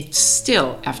It's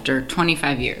still, after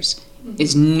 25 years,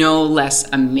 is no less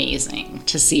amazing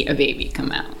to see a baby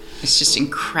come out. It's just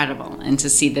incredible. And to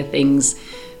see the things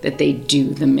that they do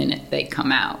the minute they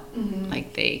come out.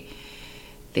 Like they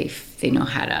know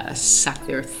how to suck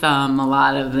their thumb, a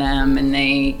lot of them, and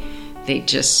they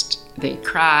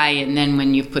cry, and then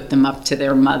when you put them up to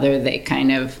their mother, they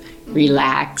kind of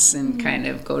relax and kind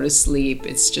of go to sleep.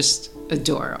 It's just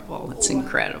adorable. It's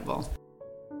incredible.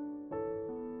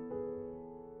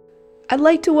 I'd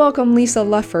like to welcome Lisa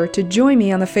Leffert to join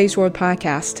me on the Face World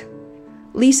podcast.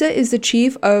 Lisa is the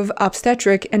chief of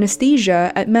obstetric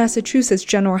anesthesia at Massachusetts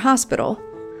General Hospital.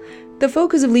 The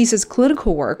focus of Lisa's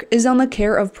clinical work is on the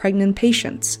care of pregnant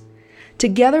patients.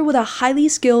 Together with a highly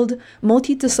skilled,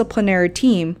 multidisciplinary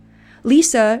team,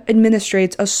 Lisa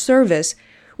administrates a service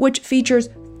which features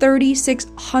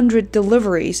 3,600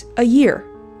 deliveries a year,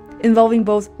 involving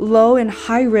both low and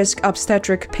high-risk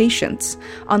obstetric patients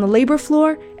on the labor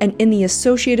floor and in the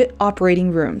associated operating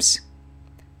rooms.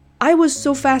 I was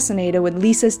so fascinated with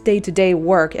Lisa's day-to-day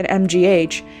work at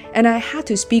MGH, and I had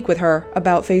to speak with her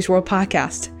about Face World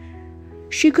Podcast.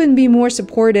 She couldn't be more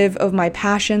supportive of my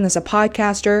passion as a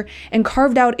podcaster and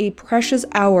carved out a precious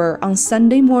hour on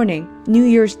Sunday morning, New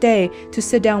Year's Day, to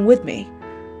sit down with me.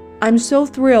 I'm so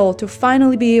thrilled to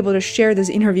finally be able to share this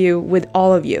interview with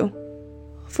all of you.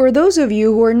 For those of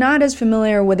you who are not as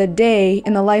familiar with a day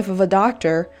in the life of a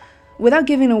doctor, without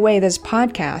giving away this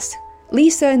podcast,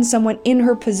 Lisa and someone in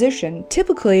her position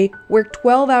typically work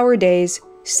 12-hour days,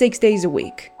 6 days a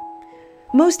week.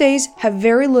 Most days have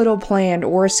very little planned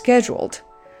or scheduled.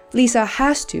 Lisa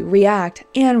has to react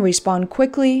and respond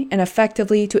quickly and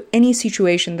effectively to any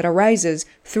situation that arises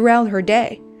throughout her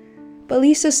day. But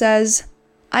Lisa says,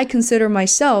 "I consider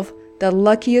myself the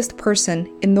luckiest person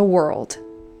in the world."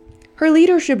 Her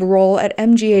leadership role at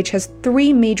MGH has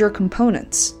 3 major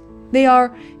components. They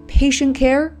are patient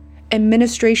care,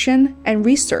 administration, and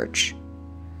research.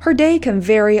 Her day can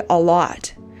vary a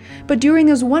lot, but during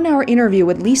this 1-hour interview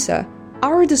with Lisa,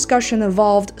 our discussion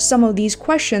involved some of these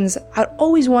questions I'd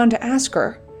always wanted to ask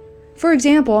her. For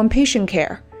example, on patient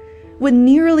care. With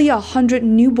nearly 100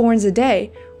 newborns a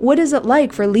day, what is it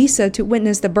like for Lisa to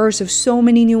witness the birth of so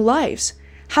many new lives?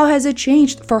 How has it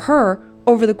changed for her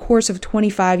over the course of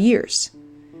 25 years?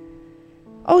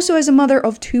 Also, as a mother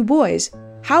of 2 boys,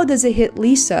 how does it hit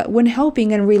Lisa when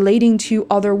helping and relating to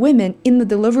other women in the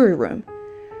delivery room?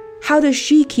 How does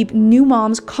she keep new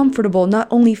moms comfortable not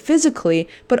only physically,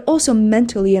 but also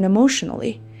mentally and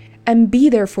emotionally, and be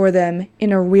there for them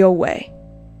in a real way?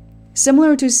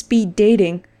 Similar to speed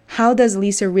dating, how does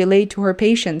Lisa relate to her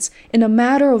patients in a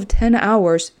matter of 10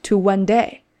 hours to 1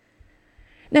 day?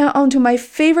 Now, on to my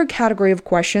favorite category of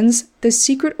questions, the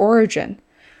secret origin.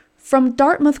 From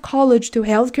Dartmouth College to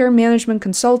healthcare management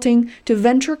consulting to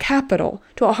venture capital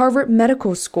to a Harvard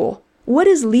Medical School, what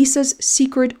is Lisa's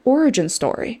secret origin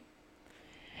story?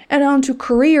 And on to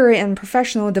career and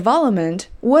professional development,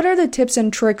 what are the tips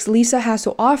and tricks Lisa has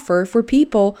to offer for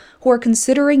people who are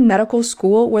considering medical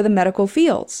school or the medical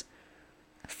fields?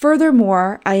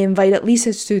 Furthermore, I invited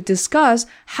Lisa to discuss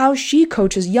how she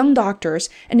coaches young doctors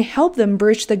and help them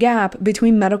bridge the gap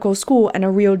between medical school and a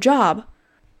real job.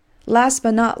 Last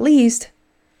but not least,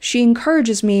 she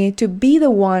encourages me to be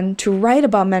the one to write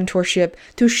about mentorship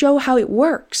to show how it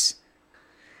works.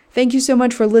 Thank you so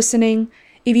much for listening.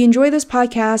 If you enjoy this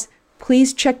podcast,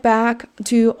 please check back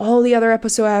to all the other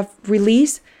episodes I've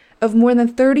released. Of more than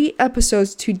 30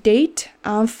 episodes to date,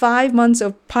 5 months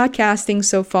of podcasting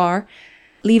so far.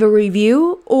 Leave a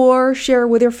review or share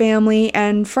with your family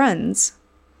and friends.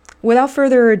 Without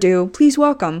further ado, please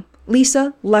welcome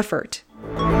Lisa Leffert.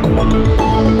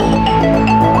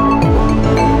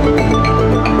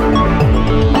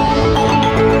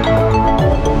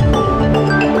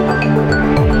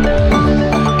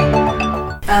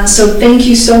 So thank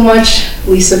you so much,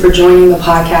 Lisa, for joining the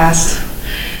podcast.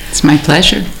 It's my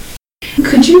pleasure.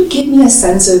 Could you give me a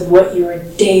sense of what your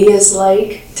day is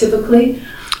like, typically?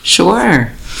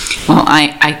 Sure. Well,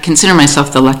 I consider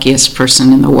myself the luckiest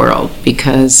person in the world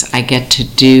because I get to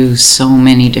do so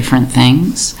many different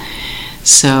things.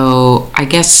 So I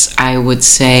guess I would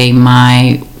say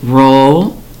my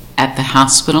role at the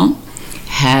hospital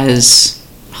has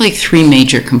probably 3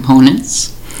 major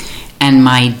components, and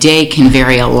my day can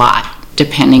vary a lot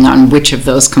depending on which of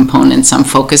those components I'm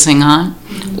focusing on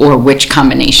or which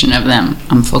combination of them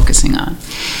I'm focusing on.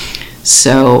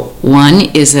 So one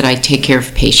is that I take care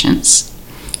of patients,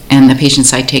 and the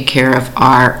patients I take care of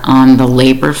are on the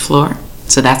labor floor.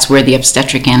 So that's where the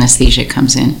obstetric anesthesia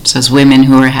comes in. So it's women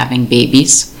who are having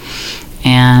babies,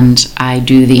 and I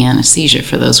do the anesthesia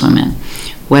for those women,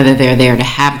 whether they're there to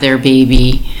have their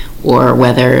baby or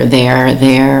whether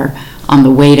they're on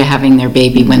the way to having their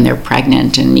baby when they're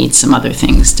pregnant and need some other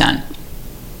things done.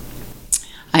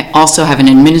 I also have an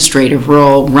administrative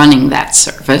role running that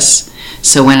service.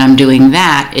 So when I'm doing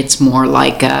that, it's more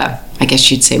like I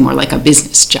guess you'd say more like a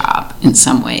business job in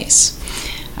some ways.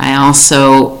 I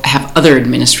also have other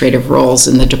administrative roles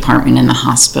in the department in the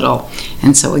hospital.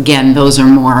 And so again, those are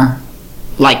more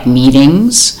like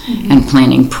meetings and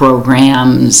planning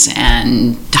programs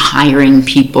and hiring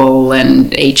people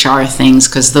and HR things,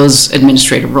 because those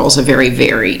administrative roles are very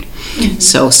varied.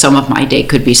 So some of my day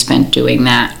could be spent doing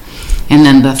that. And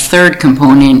then the third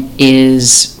component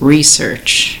is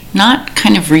research, not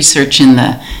kind of research in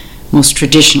the most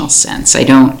traditional sense. I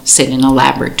don't sit in a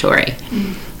laboratory,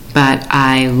 but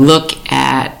I look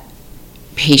at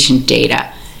patient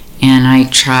data and I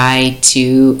try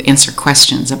to answer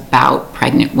questions about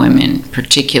pregnant women,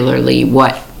 particularly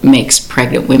what makes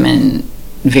pregnant women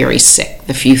very sick,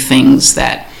 the few things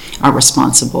that are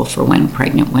responsible for when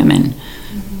pregnant women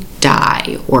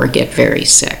die or get very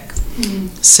sick.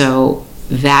 So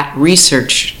that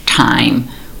research time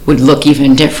would look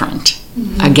even different.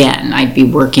 Again, I'd be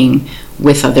working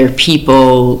with other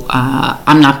people.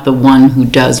 I'm not the one who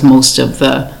does most of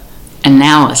the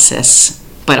analysis,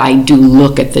 but I do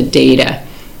look at the data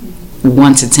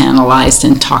once it's analyzed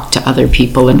and talk to other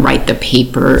people and write the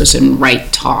papers and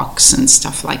write talks and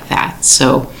stuff like that.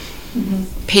 So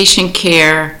patient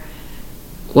care,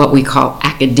 what we call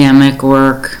academic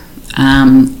work,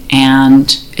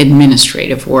 and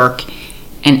administrative work.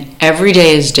 And every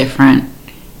day is different.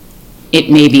 It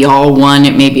may be all one,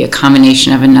 it may be a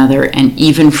combination of another, and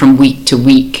even from week to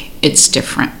week, it's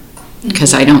different.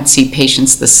 Because I don't see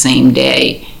patients the same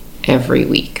day every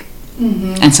week.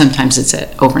 And sometimes it's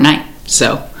overnight.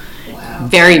 So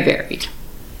very varied.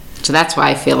 So that's why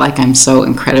I feel like I'm so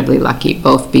incredibly lucky,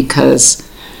 both because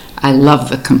I love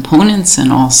the components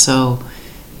and also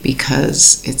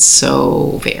because it's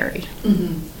so varied.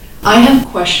 I have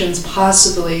questions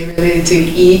possibly related to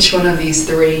each one of these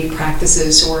three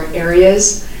practices or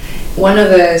areas. One of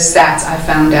the stats I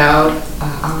found out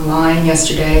online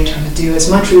yesterday, trying to do as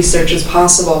much research as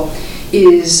possible,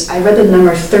 is I read the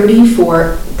number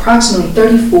approximately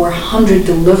 3,400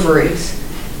 deliveries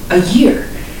a year.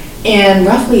 And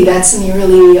roughly that's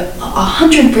nearly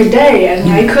 100 per day. And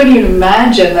I couldn't even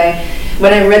imagine.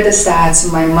 When I read the stats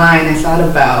in my mind, I thought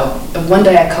about one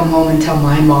day I come home and tell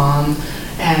my mom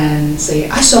and say,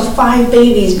 I saw 5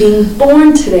 babies being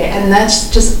born today. And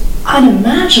that's just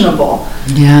unimaginable.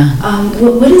 Yeah.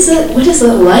 What is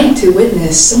it like to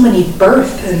witness so many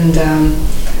births? And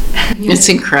it's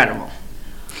incredible.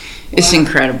 It's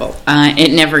incredible.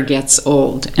 It never gets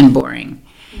old and boring.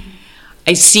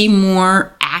 I see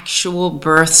more actual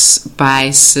births by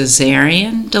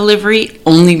cesarean delivery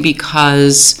only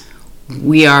because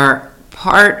we are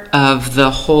part of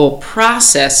the whole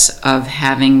process of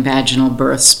having vaginal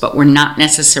births, but we're not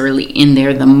necessarily in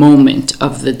there the moment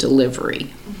of the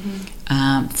delivery.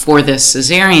 For the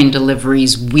cesarean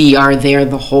deliveries, we are there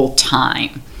the whole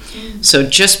time. So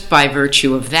just by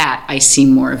virtue of that, I see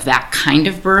more of that kind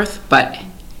of birth, but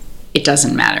it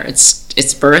doesn't matter.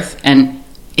 It's birth, and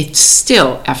it's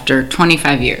still, after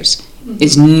 25 years,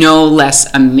 is no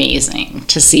less amazing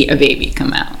to see a baby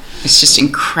come out. It's just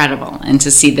incredible, and to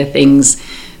see the things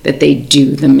that they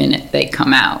do the minute they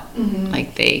come out.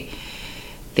 Like they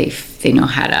know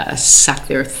how to suck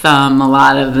their thumb, a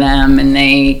lot of them, and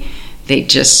they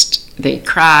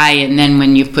cry, and then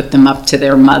when you put them up to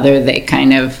their mother, they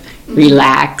kind of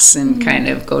relax and kind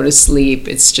of go to sleep.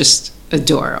 It's just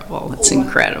adorable. It's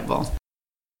incredible.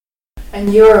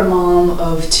 And you're a mom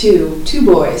of two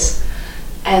boys,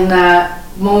 and that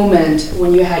moment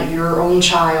when you had your own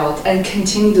child and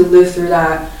continue to live through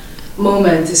that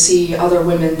moment to see other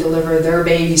women deliver their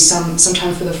babies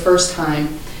sometimes for the first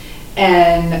time,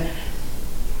 and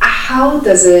how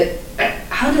does it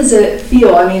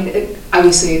feel? I mean,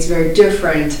 obviously it's very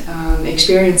different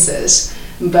experiences,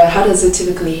 but how does it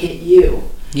typically hit you?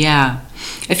 Yeah,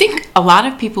 I think a lot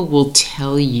of people will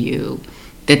tell you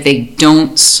that they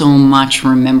don't so much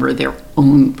remember their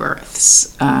own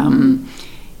births.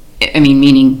 I mean,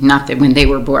 meaning not that when they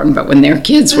were born, but when their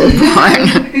kids were born.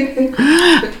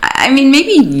 I mean,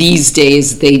 maybe these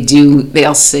days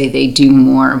they'll say they do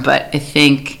more, but I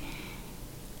think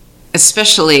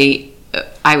especially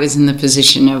I was in the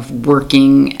position of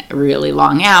working really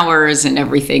long hours and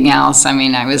everything else. I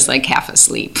mean, I was like half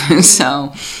asleep.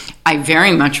 So I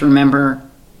very much remember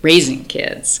raising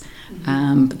kids.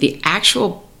 But the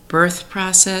actual birth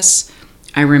process,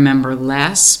 I remember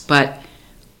less. But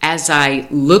as I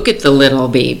look at the little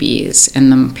babies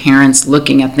and the parents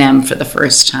looking at them for the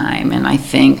first time, and I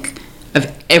think,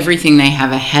 of everything they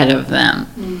have ahead of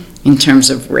them in terms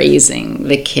of raising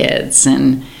the kids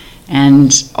and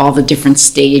all the different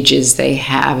stages they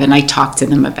have. And I talk to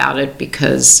them about it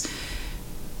because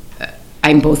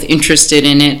I'm both interested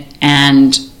in it,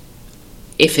 and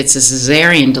if it's a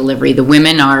cesarean delivery, the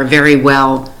women are very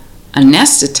well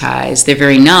anesthetized. They're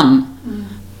very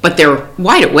numb, but they're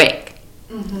wide awake.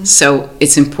 So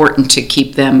it's important to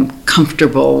keep them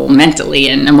comfortable mentally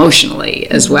and emotionally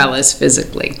as well as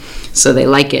physically. So they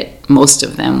like it, most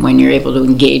of them, when you're able to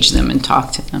engage them and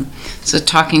talk to them. So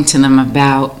talking to them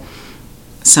about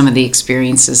some of the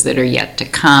experiences that are yet to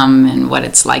come and what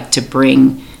it's like to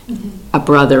bring a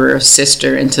brother or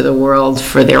sister into the world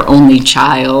for their only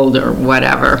child or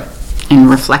whatever, and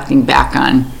reflecting back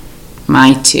on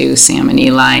my two, Sam and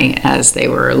Eli, as they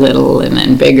were little and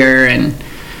then bigger, and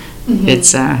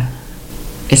it's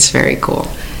very cool.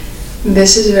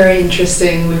 This is very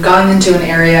interesting. We've gotten into an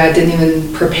area I didn't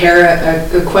even prepare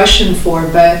a question for,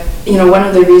 but one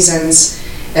of the reasons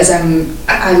is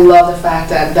I love the fact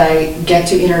that I get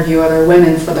to interview other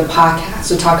women for the podcast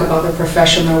to talk about their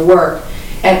professional work.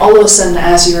 And all of a sudden,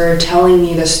 as you're telling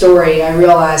me the story, I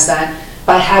realized that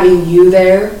by having you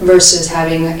there versus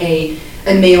having a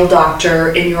male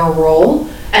doctor in your role,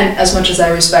 and as much as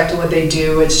I respect what they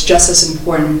do, it's just as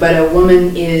important, but a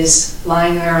woman is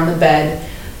lying there on the bed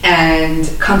and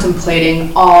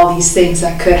contemplating all these things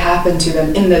that could happen to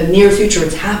them in the near future.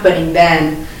 It's happening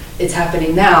then, it's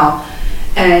happening now.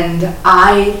 And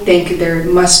I think there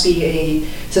must be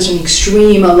such an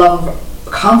extreme level of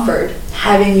comfort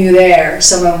having you there,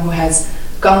 someone who has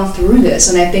gone through this,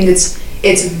 and I think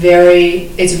it's very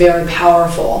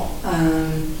powerful.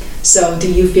 So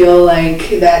do you feel like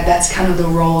that's kind of the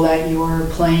role that you're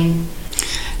playing?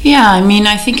 Yeah, I mean,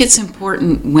 I think it's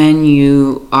important when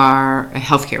you are a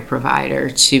healthcare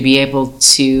provider to be able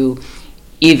to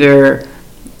either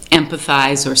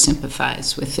empathize or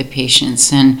sympathize with the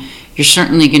patients, and you're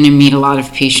certainly going to meet a lot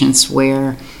of patients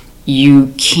where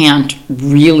you can't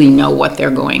really know what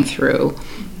they're going through.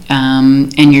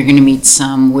 And you're going to meet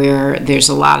some where there's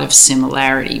a lot of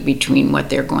similarity between what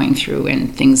they're going through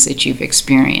and things that you've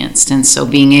experienced. And so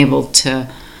being able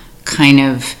to kind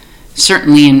of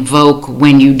certainly invoke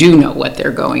when you do know what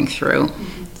they're going through,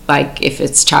 like if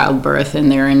it's childbirth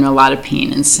and they're in a lot of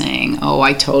pain, and saying, oh,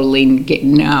 I totally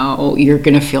no, you're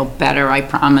going to feel better, I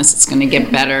promise it's going to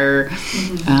get better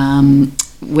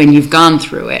when you've gone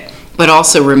through it. But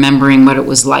also remembering what it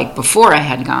was like before I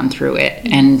had gone through it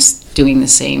and doing the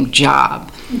same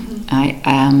job.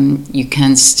 You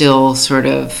can still sort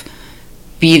of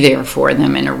be there for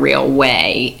them in a real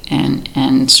way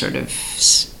and sort of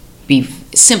be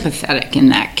sympathetic in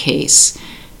that case,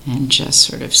 and just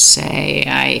sort of say,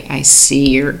 I see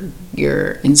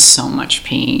you're in so much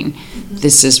pain.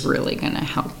 This is really going to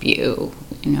help you.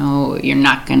 You're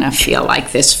not going to feel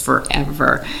like this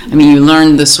forever. I mean, you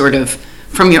learn the sort of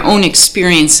from your own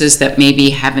experiences that maybe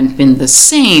haven't been the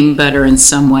same, but are in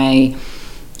some way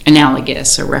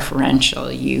analogous or referential.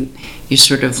 You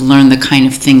sort of learn the kind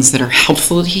of things that are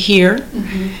helpful to hear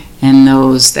and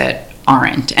those that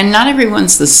aren't. And not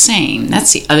everyone's the same.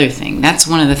 That's the other thing. That's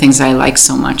one of the things I like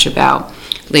so much about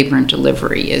labor and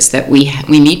delivery, is that we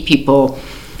need people,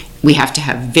 we have to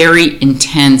have very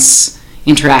intense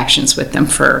interactions with them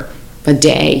for a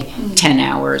day, 10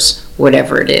 hours,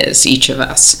 whatever it is, each of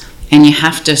us. And you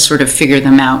have to sort of figure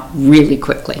them out really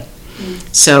quickly.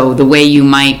 So the way you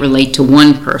might relate to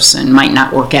one person might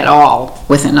not work at all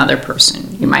with another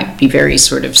person. You might be very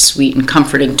sort of sweet and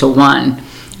comforting to one,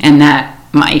 and that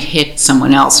might hit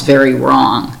someone else very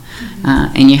wrong.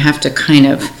 And you have to kind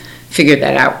of figure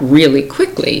that out really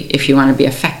quickly if you want to be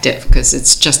effective, because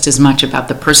it's just as much about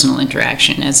the personal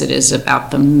interaction as it is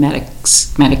about the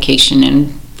medication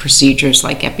and procedures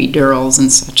like epidurals and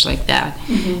such like that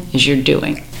as you're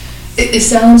doing. It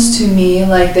sounds to me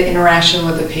like the interaction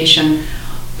with the patient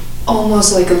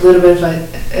almost like a little bit of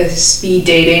a speed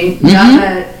dating.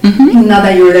 Not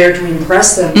that you're there to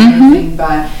impress them or anything,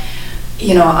 but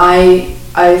I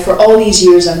for all these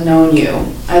years I've known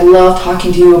you, I love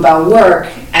talking to you about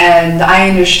work, and I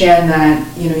understand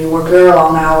that you work very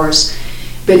long hours,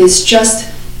 but it's just,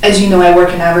 as you know, I work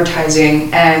in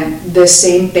advertising, and the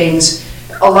same things.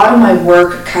 A lot of my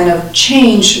work kind of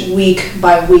changed week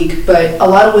by week, but a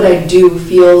lot of what I do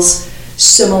feels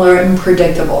similar and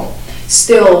predictable.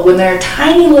 Still, when there a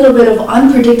tiny little bit of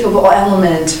unpredictable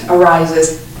element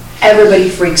arises, everybody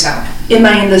freaks out in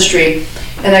my industry,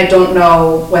 and I don't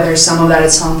know whether some of that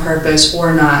is on purpose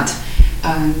or not.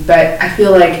 But I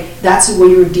feel like that's what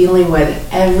you're dealing with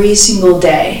every single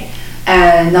day.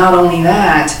 And not only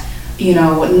that,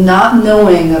 not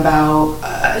knowing about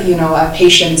a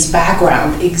patient's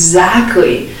background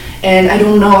exactly. And I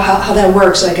don't know how that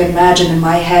works. I can imagine in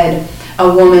my head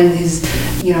a woman is,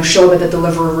 show up at the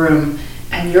delivery room,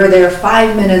 and you're there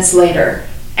 5 minutes later.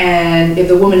 And if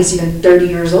the woman is even 30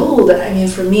 years old, I mean,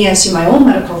 for me, I see my own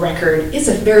medical record, it's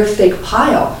a very thick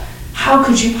pile. How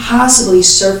could you possibly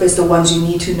surface the ones you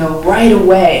need to know right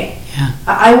away? Yeah.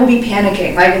 I will be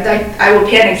panicking. I will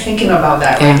panic thinking about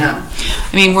that right now.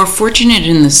 I mean, we're fortunate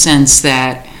in the sense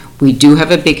that we do have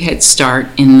a big head start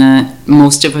in the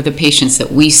most of the patients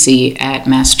that we see at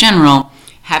Mass General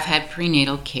have had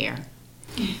prenatal care.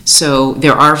 So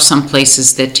there are some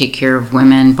places that take care of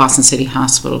women. Boston City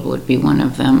Hospital would be one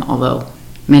of them, although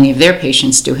many of their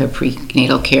patients do have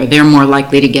prenatal care. They're more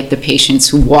likely to get the patients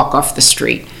who walk off the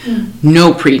street.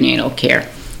 No prenatal care.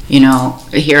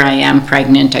 Here I am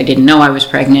pregnant, I didn't know I was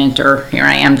pregnant, or here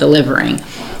I am delivering,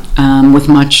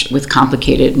 with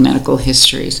complicated medical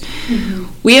histories.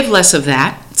 We have less of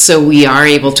that, so we are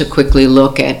able to quickly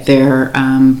look at their,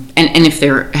 and if they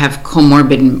have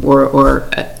comorbid or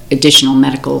additional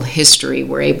medical history,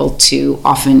 we're able to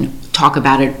often talk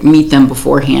about it, meet them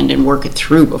beforehand, and work it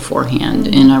through beforehand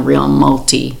in a real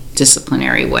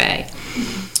multidisciplinary way.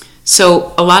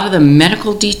 So a lot of the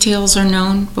medical details are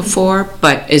known before,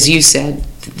 but as you said,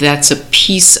 that's a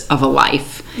piece of a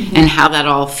life, and how that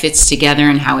all fits together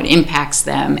and how it impacts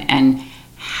them and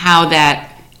how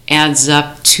that adds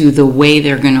up to the way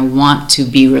they're going to want to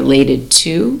be related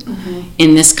to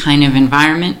in this kind of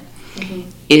environment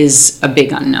is a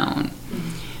big unknown.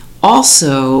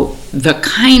 Also, the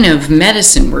kind of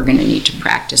medicine we're going to need to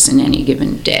practice in any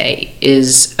given day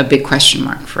is a big question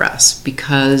mark for us,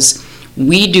 because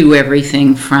we do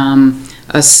everything from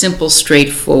a simple,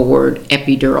 straightforward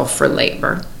epidural for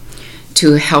labor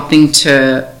to helping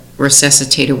to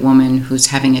resuscitate a woman who's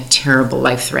having a terrible,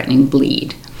 life-threatening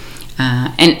bleed,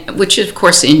 and which, of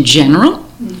course, in general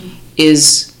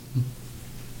is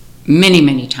many,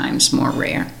 many times more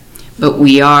rare. But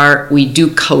we do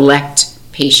collect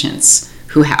patients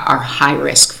who are high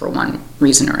risk for one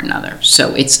reason or another.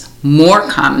 So it's more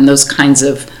common, those kinds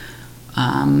of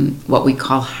what we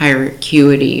call higher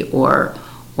acuity or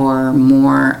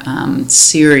more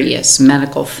serious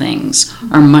medical things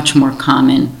are much more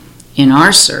common in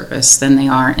our service than they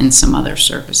are in some other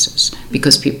services,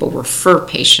 because people refer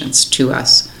patients to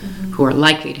us who are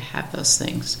likely to have those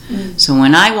things. So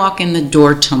when I walk in the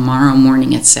door tomorrow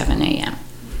morning at 7 a.m.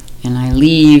 and I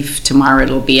leave tomorrow,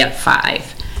 it'll be at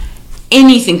 5.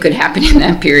 Anything could happen in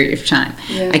that period of time.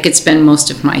 I could spend most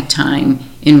of my time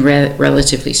in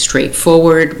relatively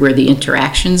straightforward, where the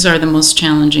interactions are the most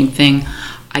challenging thing.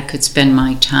 I could spend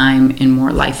my time in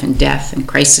more life and death and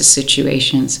crisis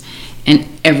situations and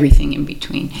everything in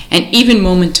between. And even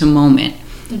moment to moment,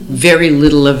 very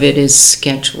little of it is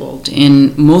scheduled.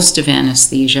 In most of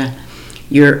anesthesia,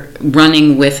 you're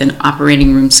running with an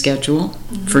operating room schedule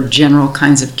for general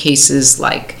kinds of cases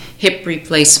like hip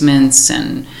replacements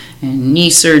and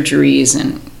knee surgeries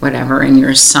and whatever, and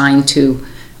you're assigned to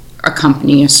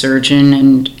accompany a surgeon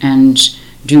and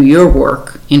do your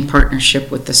work in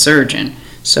partnership with the surgeon.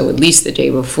 So at least the day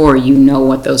before, you know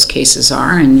what those cases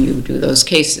are, and you do those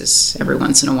cases. Every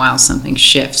once in a while, something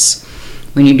shifts.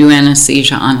 When you do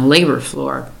anesthesia on a labor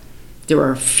floor, there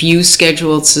are a few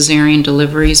scheduled cesarean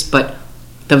deliveries, but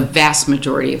the vast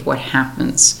majority of what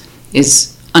happens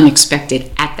is unexpected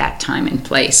at that time and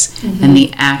place, and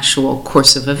the actual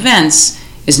course of events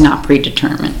is not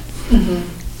predetermined.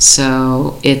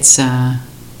 So it's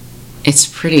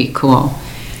pretty cool.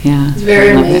 Yeah, it's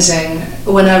very amazing.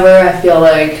 Whenever I feel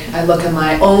like I look at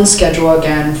my own schedule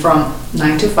again from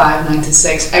 9 to 5, 9 to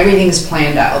 6, everything is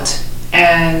planned out.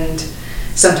 And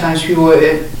sometimes people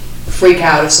would freak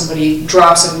out if somebody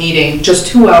drops a meeting just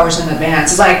 2 hours in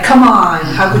advance. It's like, come on,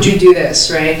 how could you do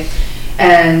this, right?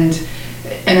 And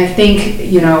I think,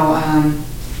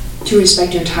 to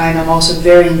respect your time, I'm also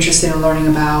very interested in learning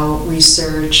about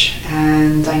research,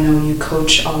 and I know you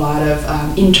coach a lot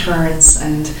of interns,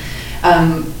 and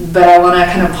but I want to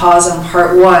kind of pause on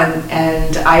part one,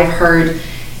 and I've heard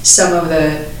some of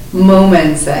the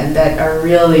moments that are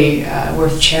really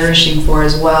worth cherishing for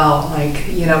as well. Like,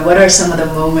 what are some of the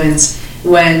moments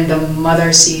when the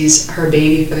mother sees her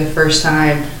baby for the first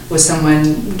time? Would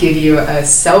someone give you a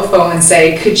cell phone and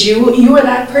say, you were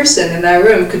that person in that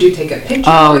room, could you take a picture for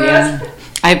us?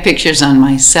 I have pictures on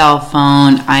my cell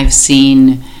phone. I've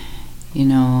seen,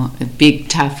 big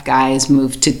tough guys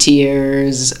move to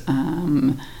tears.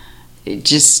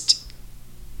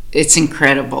 It's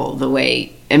incredible the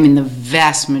way, the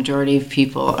vast majority of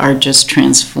people are just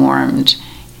transformed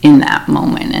in that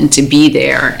moment, and to be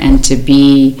there and to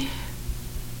be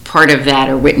part of that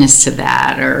or witness to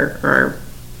that or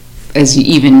as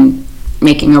even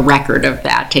making a record of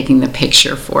that, taking the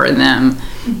picture for them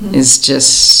is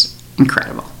just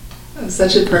incredible. It's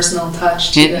such a personal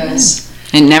touch to this.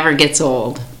 It never gets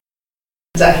old.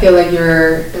 I feel like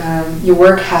your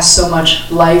work has so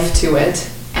much life to it,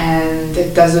 and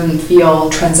it doesn't feel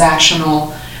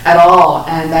transactional at all.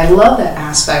 And I love that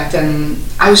aspect. And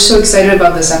I was so excited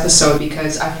about this episode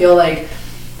because I feel like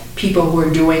people who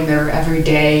are doing their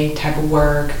everyday type of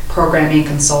work, programming,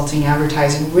 consulting,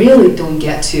 advertising, really don't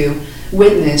get to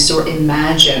witness or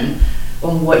imagine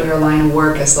on what your line of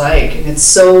work is like, and it's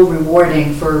so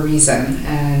rewarding for a reason.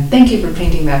 And thank you for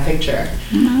painting that picture.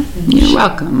 You're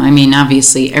welcome. I mean,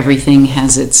 obviously everything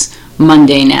has its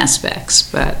mundane aspects,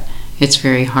 but it's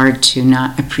very hard to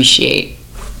not appreciate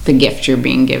the gift you're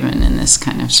being given in this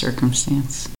kind of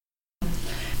circumstance.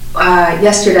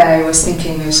 Yesterday I was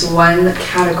thinking there's one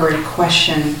category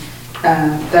question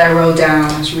that I wrote down.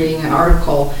 I was reading an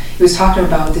article. It was talking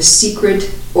about the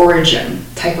secret origin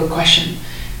type of question.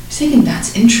 I was thinking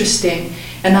that's interesting,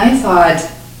 and I thought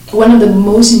one of the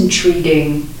most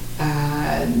intriguing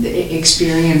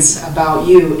experience about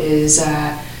you is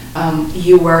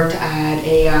you worked at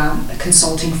a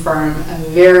consulting firm, a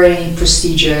very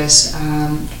prestigious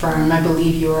firm. I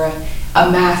believe you were a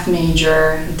math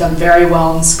major, done very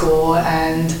well in school,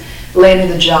 and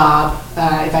landed a job,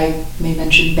 if I may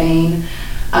mention Bain,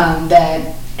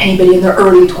 that anybody in their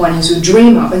early 20s would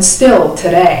dream of, and still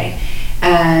today.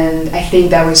 And I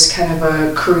think that was kind of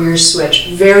a career switch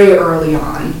very early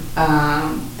on.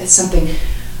 It's something,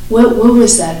 what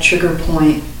was that trigger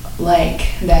point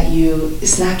like that you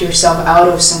snapped yourself out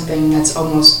of something that's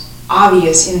almost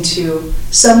obvious into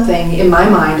something, in my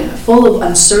mind, full of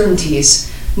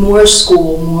uncertainties, more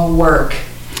school, more work?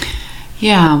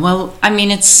 Yeah, well, I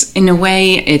mean, it's in a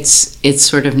way, it's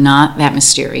sort of not that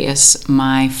mysterious.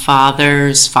 My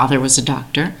father's father was a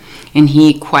doctor, and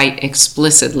he quite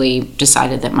explicitly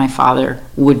decided that my father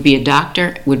would be a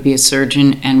doctor, would be a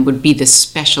surgeon, and would be the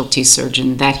specialty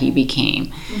surgeon that he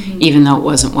became, even though it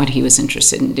wasn't what he was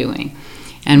interested in doing.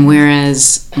 And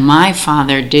whereas my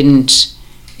father didn't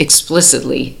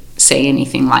explicitly say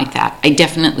anything like that, I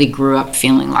definitely grew up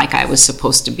feeling like I was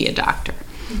supposed to be a doctor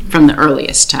from the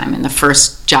earliest time. And the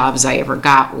first jobs I ever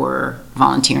got were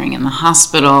volunteering in the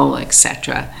hospital,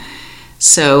 etc.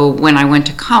 So when I went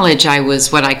to college, I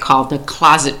was what I called a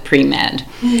closet pre-med.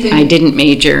 I didn't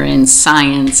major in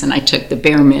science, and I took the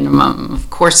bare minimum of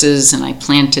courses, and I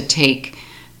planned to take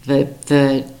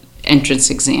the entrance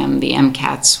exam, the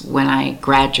MCATs, when I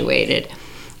graduated.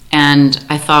 And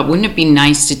I thought, wouldn't it be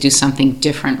nice to do something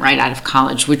different right out of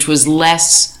college, which was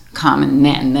less common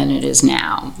then than it is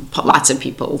now. Lots of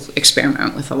people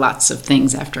experiment with lots of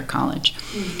things after college.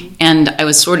 And I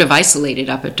was sort of isolated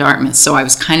up at Dartmouth, so I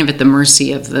was kind of at the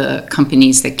mercy of the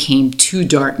companies that came to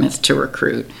Dartmouth to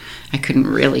recruit. I couldn't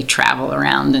really travel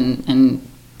around and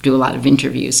do a lot of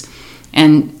interviews.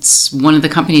 And one of the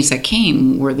companies that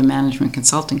came were the management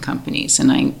consulting companies,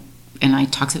 and I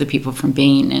talked to the people from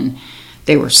Bain, and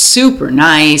they were super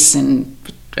nice and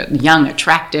young,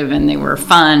 attractive, and they were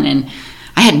fun, and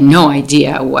I had no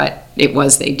idea what it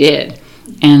was they did,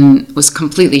 and was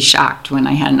completely shocked when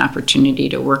I had an opportunity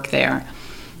to work there.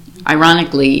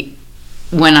 Ironically,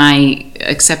 when I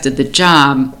accepted the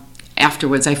job,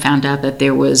 afterwards I found out that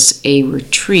there was a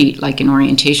retreat, like an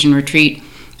orientation retreat.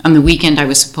 On the weekend I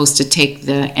was supposed to take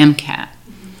the MCAT.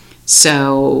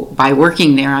 So by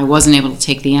working there, I wasn't able to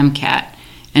take the MCAT,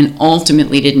 and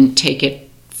ultimately didn't take it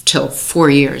till 4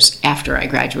 years after I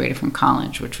graduated from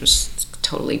college, which was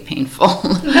totally painful.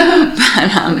 But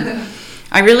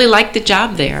I really liked the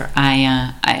job there.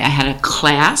 I had a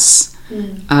class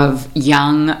of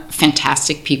young,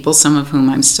 fantastic people, some of whom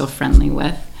I'm still friendly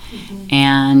with.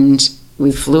 And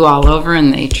we flew all over,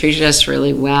 and they treated us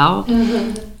really well.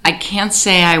 I can't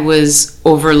say I was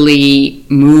overly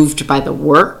moved by the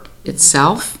work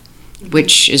itself,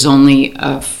 which is only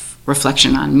a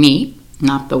reflection on me,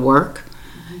 not the work.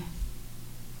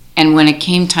 And when it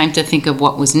came time to think of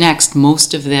what was next,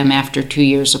 most of them, after 2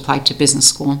 years, applied to business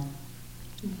school.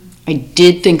 I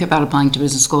did think about applying to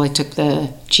business school. I took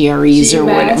the GREs or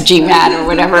whatever, GMAT or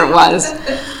whatever it was.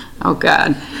 Oh,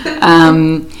 God.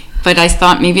 But I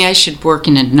thought maybe I should work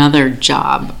in another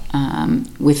job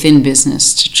within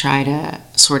business to try to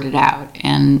sort it out.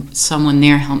 And someone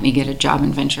there helped me get a job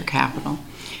in venture capital.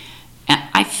 And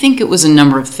I think it was a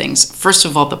number of things. First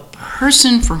of all, the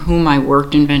person for whom I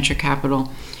worked in venture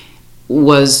capital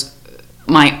was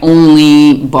my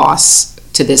only boss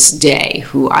to this day,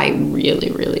 who I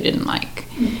really, really didn't like.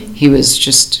 He was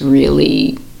just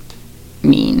really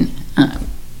mean,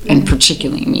 and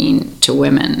particularly mean to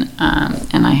women.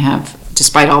 And I have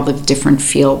despite all the different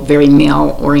very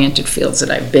male-oriented fields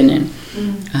that I've been in.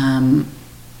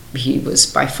 He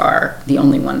was by far the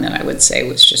only one that I would say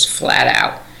was just flat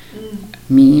out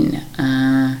mean.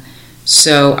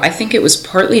 So I think it was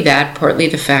partly that, partly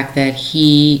the fact that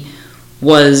he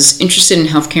was interested in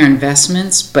healthcare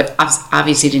investments, but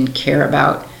obviously didn't care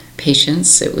about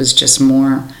patients. It was just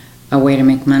more a way to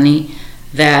make money,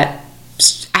 that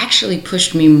actually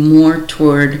pushed me more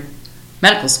toward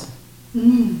medical school.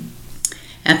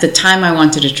 At the time, I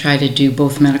wanted to try to do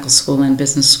both medical school and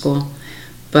business school,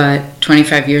 but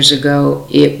 25 years ago,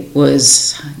 it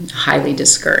was highly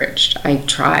discouraged. I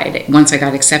tried. Once I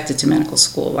got accepted to medical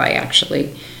school, I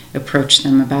actually approached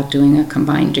them about doing a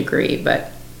combined degree,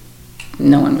 but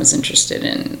no one was interested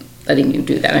in letting you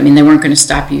do that. I mean, they weren't going to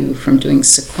stop you from doing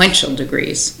sequential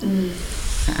degrees.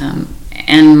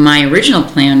 And my original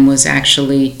plan was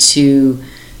actually to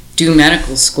do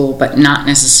medical school, but not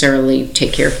necessarily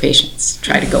take care of patients,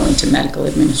 try to go into medical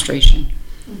administration.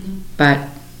 But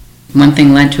one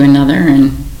thing led to another,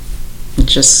 and it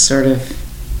just sort of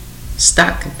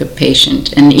stuck, the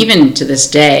patient. And even to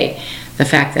this day, the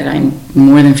fact that I'm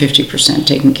more than 50%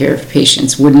 taking care of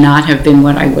patients would not have been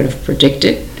what I would have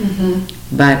predicted.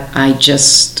 But I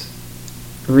just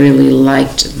really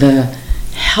liked the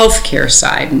healthcare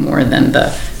side more than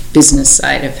the business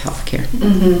side of healthcare.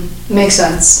 Makes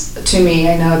sense to me.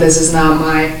 I know this is not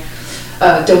my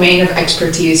domain of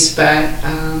expertise, but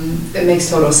it makes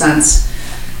total sense.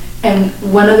 And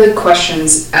one of the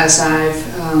questions, as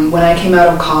when I came out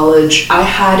of college, I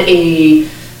had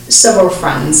several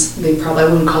friends, I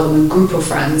wouldn't call them a group of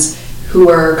friends, who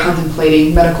were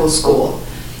contemplating medical school.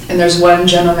 And there's one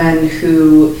gentleman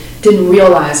who didn't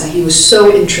realize that he was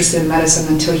so interested in medicine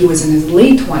until he was in his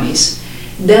late 20s.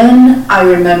 Then I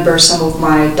remember some of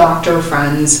my doctor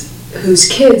friends whose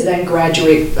kids then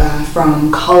graduate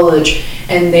from college,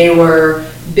 and they were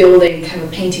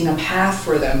painting a path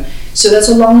for them. So that's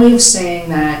a long way of saying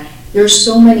that there's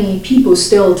so many people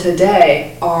still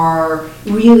today are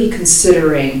really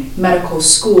considering medical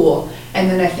school. And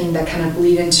then I think that kind of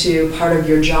lead into part of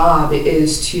your job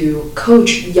is to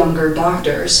coach younger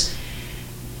doctors.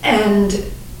 And,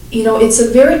 it's a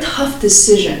very tough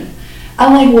decision.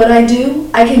 Unlike what I do,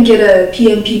 I can get a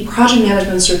PMP project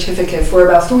management certificate for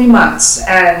about 3 months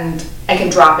and I can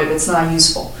drop it. It's not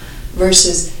useful.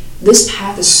 Versus this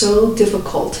path is so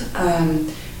difficult.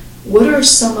 What are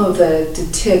some of the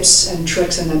tips and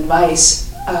tricks and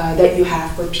advice that you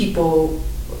have for people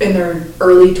in their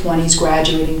early 20s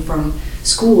graduating from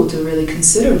school to really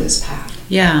consider this path?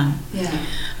 Yeah.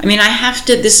 I mean,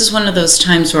 this is one of those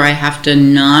times where I have to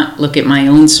not look at my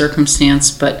own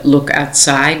circumstance, but look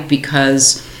outside,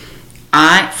 because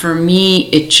for me,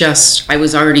 I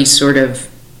was already sort of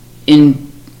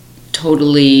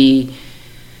totally,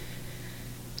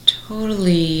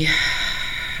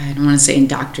 I don't want to say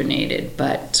indoctrinated,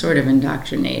 but sort of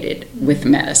indoctrinated with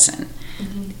medicine.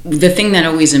 The thing that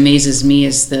always amazes me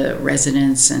is the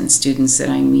residents and students that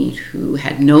I meet who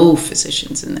had no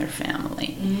physicians in their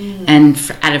family and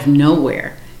out of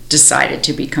nowhere decided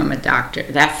to become a doctor.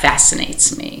 That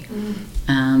fascinates me.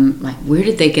 Like, where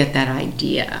did they get that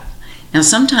idea? Now,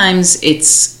 sometimes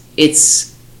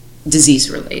it's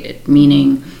disease related,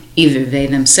 meaning either they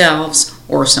themselves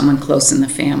or someone close in the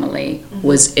family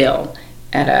was ill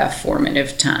at a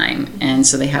formative time, and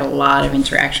so they had a lot of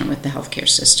interaction with the healthcare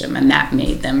system, and that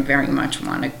made them very much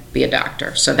want to be a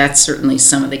doctor. So that's certainly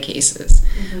some of the cases,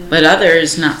 but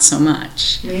others not so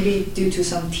much. Maybe due to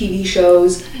some TV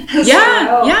shows.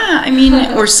 I mean,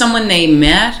 or someone they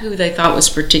met who they thought was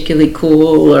particularly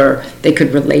cool or they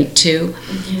could relate to.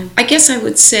 I guess I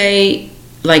would say,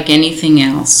 like anything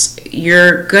else,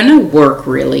 you're gonna work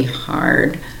really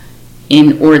hard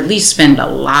or at least spend a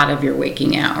lot of your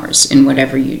waking hours in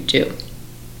whatever you do.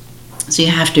 So you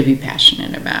have to be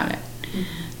passionate about it.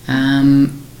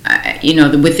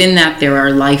 Within that there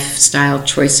are lifestyle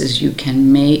choices you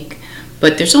can make,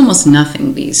 but there's almost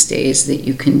nothing these days that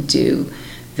you can do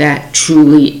that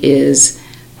truly is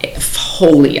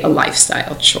wholly a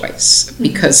lifestyle choice.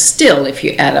 Because still, if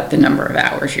you add up the number of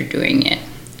hours you're doing it,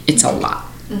 it's a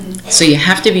lot. So you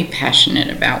have to be passionate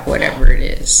about whatever it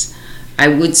is. I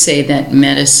would say that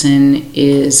medicine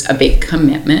is a big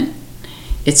commitment.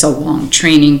 It's a long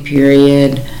training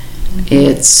period.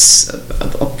 It's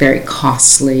very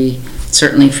costly,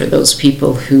 certainly for those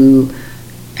people who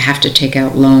have to take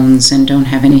out loans and don't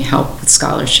have any help with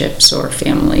scholarships or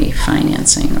family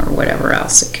financing or whatever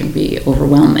else. It can be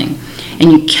overwhelming.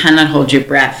 And you cannot hold your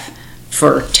breath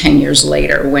for 10 years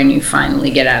later when you finally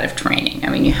get out of training. I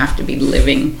mean, you have to be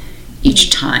living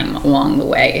each time along the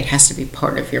way. It has to be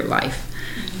part of your life.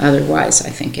 Otherwise, I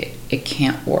think it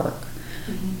can't work.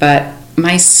 But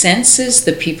my sense is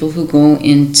the people who go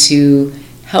into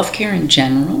healthcare in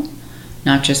general,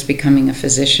 not just becoming a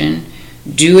physician,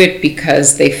 do it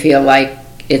because they feel like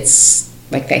it's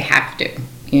like they have to.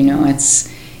 You know, it's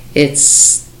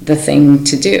the thing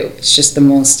to do. It's just the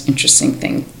most interesting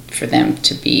thing for them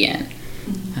to be in.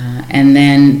 And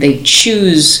then they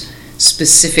choose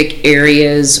specific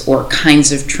areas or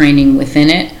kinds of training within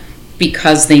it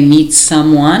because they meet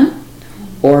someone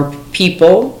or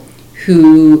people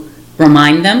who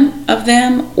remind them of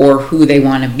them, or who they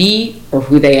want to be, or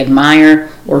who they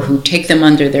admire, or who take them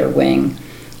under their wing.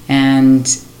 And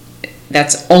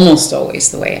that's almost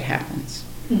always the way it happens.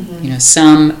 You know,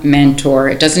 some mentor,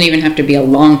 it doesn't even have to be a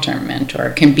long-term mentor,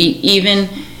 it can be even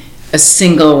a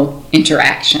single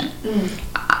interaction.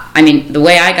 I mean, the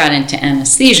way I got into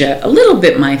anesthesia, a little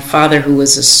bit my father, who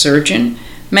was a surgeon,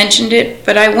 mentioned it,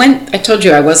 but I told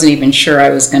you I wasn't even sure I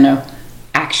was going to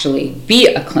actually be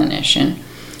a clinician,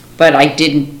 but I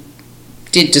did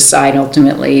decide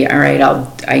ultimately, all right,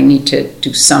 I need to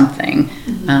do something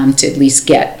to at least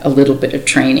get a little bit of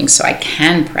training so I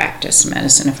can practice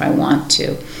medicine if I want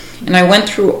to. And I went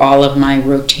through all of my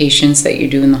rotations that you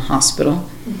do in the hospital,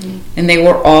 and they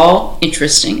were all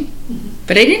interesting,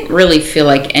 but I didn't really feel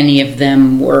like any of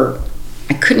them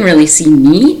I couldn't really see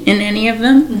me in any of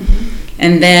them.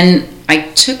 And then I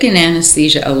took an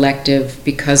anesthesia elective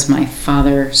because my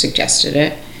father suggested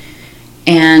it.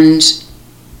 And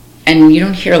you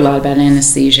don't hear a lot about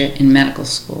anesthesia in medical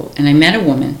school. And I met a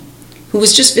woman who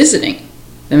was just visiting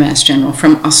the Mass General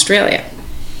from Australia.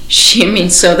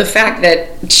 So the fact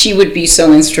that she would be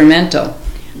so instrumental.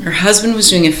 Her husband was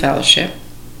doing a fellowship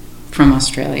from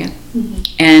Australia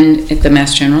and at the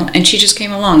Mass General, and she just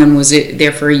came along and was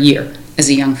there for a year as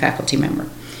a young faculty member.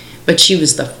 But she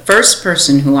was the first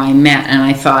person who I met, and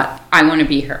I thought, I want to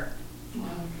be her.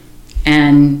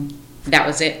 And that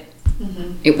was it.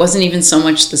 It wasn't even so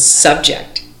much the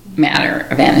subject matter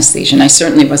of anesthesia, and I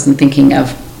certainly wasn't thinking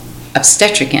of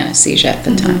obstetric anesthesia at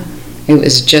the time. It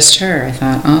was just her. I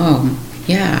thought, oh,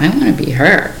 yeah, I want to be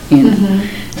her. You know?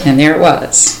 And there it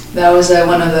was. That was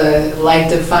one of the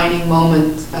life-defining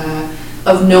moments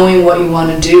of knowing what you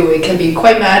want to do. It can be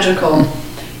quite magical.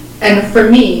 And for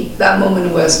me, that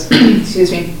moment was,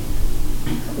 excuse me,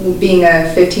 being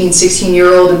a 15,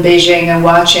 16-year-old in Beijing and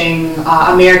watching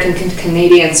American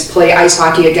Canadians play ice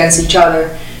hockey against each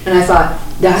other. And I thought,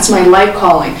 that's my life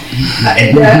calling.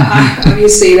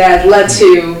 Obviously, that led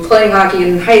to playing hockey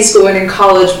in high school and in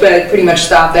college, but pretty much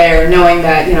stopped there, knowing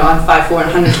that, you know, I'm 5'4"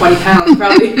 and 120 pounds,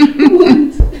 probably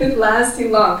wouldn't last too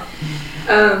long.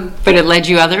 But it led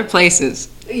you other places.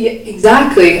 Yeah,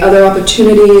 exactly. Other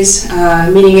opportunities,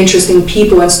 meeting interesting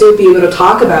people, and still be able to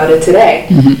talk about it today.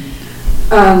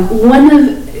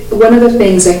 One of the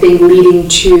things I think leading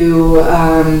to,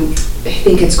 I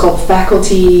think it's called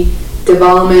faculty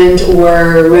development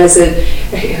or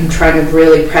I'm trying to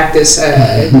really practice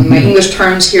my English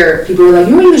terms here. People were like,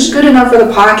 your English is good enough for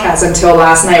the podcast, until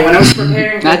last night when I was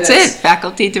preparing for That's this. it,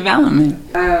 faculty development.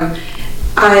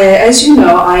 As you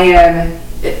know, I am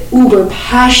uber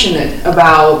passionate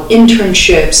about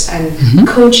internships and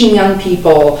coaching young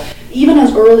people, even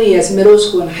as early as middle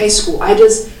school and high school.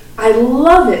 I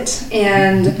love it,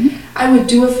 and I would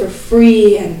do it for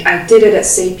free, and I did it at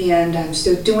Sapient. I'm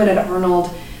still doing it at Arnold,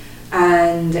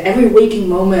 and every waking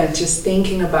moment, just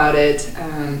thinking about it,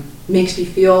 makes me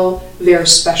feel very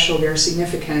special, very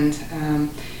significant.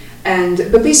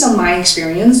 But based on my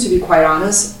experience, to be quite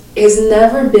honest, it's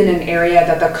never been an area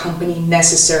that the company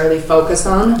necessarily focused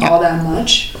on all that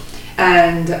much.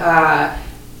 And,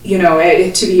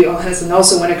 to be honest, and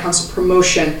also when it comes to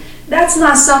promotion, that's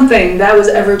not something that was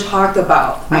ever talked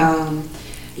about. Right.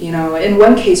 In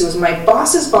one case, it was my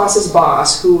boss's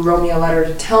boss who wrote me a letter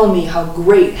to tell me how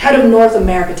great, head of North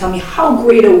America, tell me how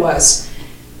great it was.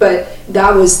 But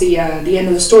that was the end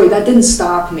of the story. That didn't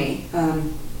stop me.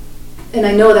 And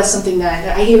I know that's something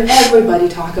that I hear everybody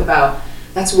talk about.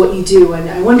 That's what you do, and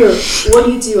I wonder, what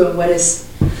do you do, and what is...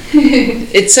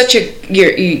 It's such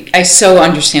I so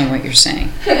understand what you're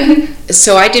saying.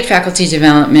 So I did faculty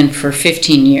development for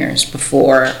 15 years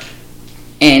before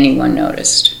anyone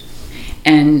noticed.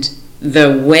 And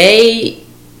the way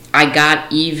I got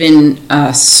even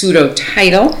a pseudo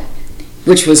title,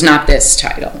 which was not this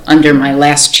title, under my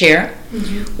last chair,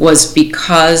 was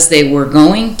because they were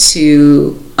going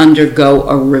to undergo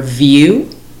a review.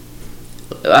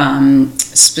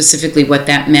 Specifically what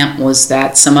that meant was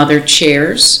that some other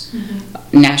chairs,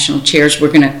 national chairs, were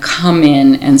going to come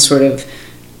in and sort of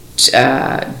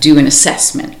do an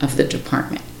assessment of the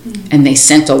department. And they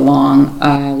sent along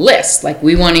a list, like,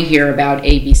 we want to hear about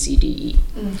A, B, C, D, E.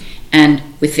 And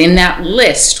within that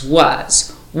list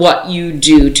was, what you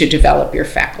do to develop your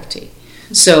faculty.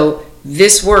 So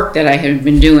this work that I had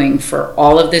been doing for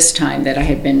all of this time, that I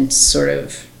had been sort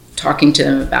of talking to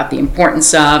them about the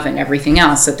importance of and everything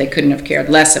else that they couldn't have cared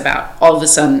less about, all of a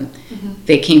sudden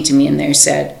they came to me and they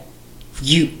said,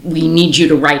 we need you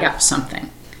to write up something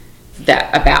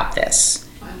about this,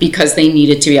 because they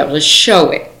needed to be able to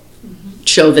show it,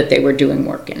 show that they were doing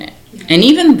work in it. And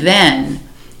even then,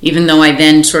 even though I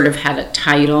then sort of had a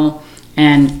title,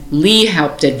 and Lee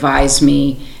helped advise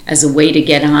me as a way to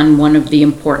get on one of the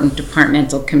important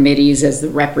departmental committees as the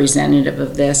representative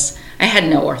of this, I had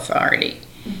no authority.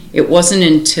 It wasn't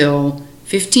until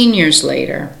 15 years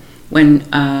later when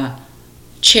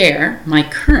chair, my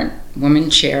current woman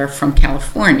chair from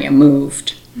California,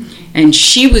 moved. And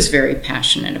she was very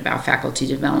passionate about faculty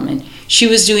development. She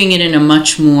was doing it in a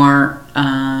much more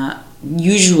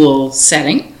usual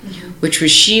setting, which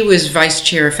was she was vice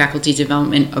chair of faculty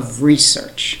development of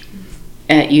research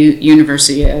at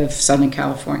University of Southern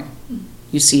California,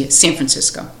 San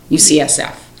Francisco,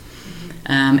 UCSF.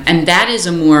 And that is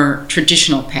a more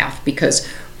traditional path, because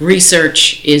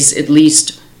research is, at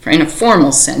least in a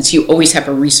formal sense, you always have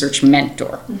a research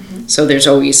mentor. So there's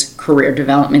always career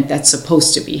development that's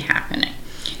supposed to be happening.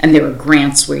 And there are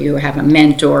grants where you have a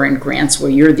mentor and grants where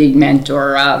you're the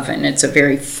mentor of, and it's a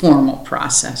very formal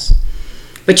process.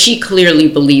 But she clearly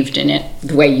believed in it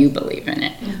the way you believe in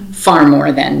it, far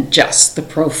more than just the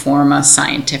pro forma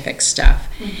scientific stuff.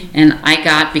 And I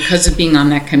got, because of being on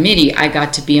that committee, I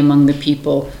got to be among the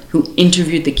people who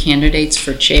interviewed the candidates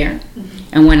for chair.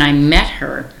 And when I met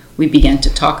her, we began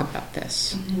to talk about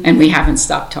this. And we haven't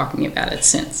stopped talking about it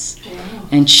since.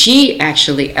 And she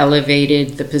actually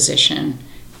elevated the position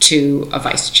to a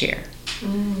vice chair.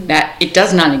 That it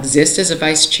does not exist as a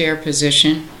vice chair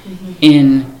position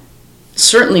in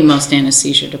certainly most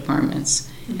anesthesia departments,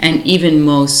 and even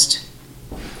most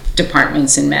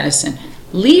departments in medicine.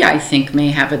 Lee, I think, may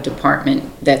have a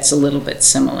department that's a little bit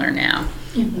similar now,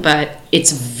 but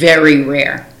it's very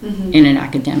rare in an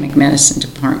academic medicine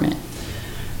department.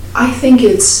 I think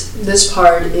this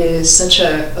part is such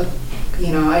a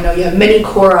I know you have many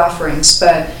core offerings,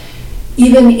 but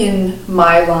even in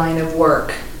my line of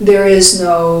work, there is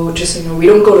no, we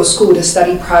don't go to school to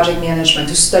study project management,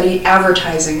 to study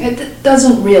advertising. It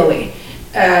doesn't really.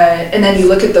 And then you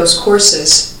look at those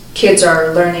courses, kids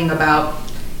are learning about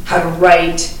how to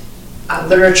write,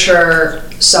 literature,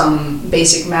 some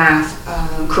basic math,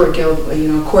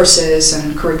 curriculum, courses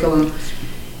and curriculum.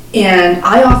 And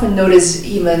I often notice,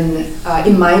 even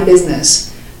in my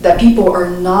business, that people are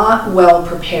not well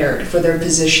prepared for their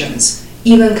positions,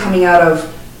 even coming out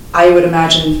of, I would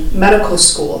imagine, medical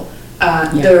school.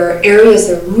 There are areas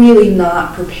they're really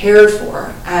not prepared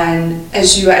for. And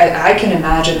I can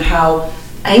imagine how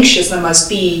anxious that must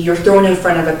be. You're thrown in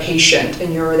front of a patient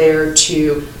and you're there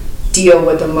to deal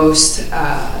with the most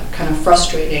kind of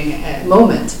frustrating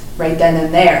moment right then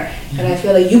and there. And I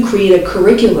feel like you create a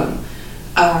curriculum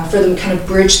for them to kind of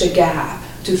bridge the gap,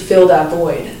 to fill that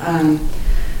void.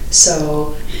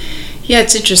 Yeah,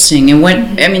 it's interesting.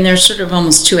 And there's sort of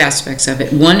almost two aspects of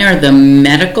it. One are the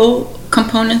medical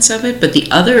components of it, but the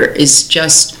other is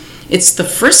just, it's the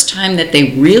first time that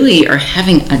they really are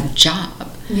having a job.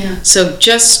 Yeah. So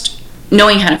just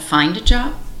knowing how to find a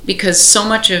job, because so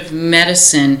much of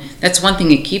medicine, that's one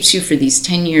thing, it keeps you for these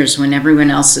 10 years when everyone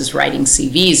else is writing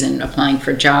CVs and applying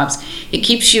for jobs. It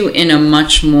keeps you in a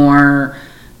much more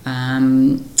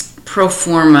pro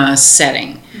forma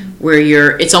setting,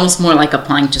 where it's almost more like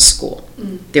applying to school.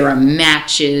 There are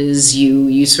matches,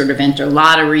 you sort of enter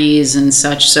lotteries and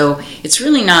such, so it's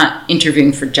really not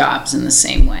interviewing for jobs in the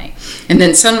same way. And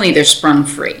then suddenly they're sprung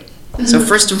free. So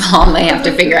first of all, they have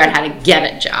to figure out how to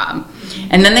get a job.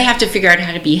 And then they have to figure out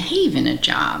how to behave in a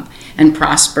job and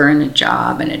prosper in a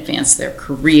job and advance their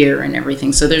career and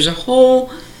everything. So there's a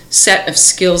whole set of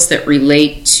skills that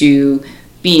relate to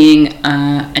being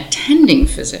an attending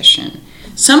physician,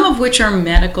 some of which are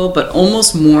medical, but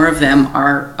almost more of them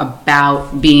are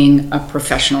about being a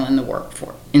professional in the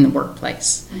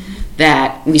workplace,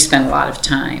 that we spend a lot of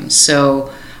time.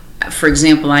 So, for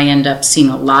example, I end up seeing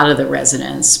a lot of the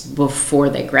residents before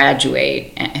they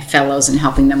graduate, fellows, and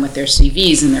helping them with their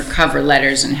CVs and their cover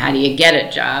letters and how do you get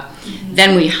a job.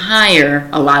 Then we hire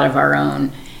a lot of our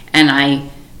own, and I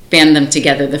band them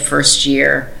together the first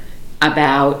year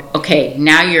about, okay,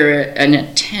 now you're an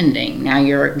attending, now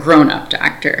you're a grown-up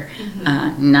doctor.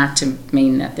 Not to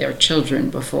mean that they're children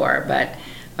before, but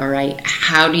all right,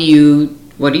 what do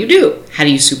you do? How do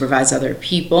you supervise other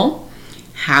people?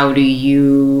 How do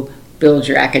you build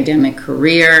your academic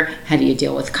career? How do you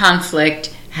deal with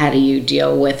conflict? How do you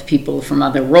deal with people from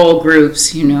other role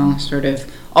groups? Sort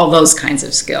of all those kinds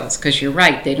of skills, because you're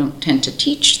right, they don't tend to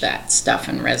teach that stuff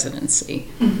in residency,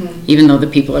 even though the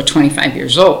people are 25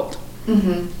 years old.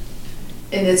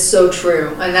 And it's so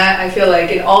true, and that I feel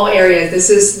like in all areas, this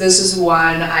is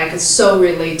one I could so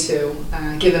relate to,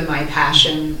 given my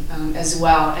passion as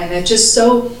well. And it's just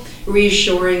so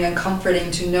reassuring and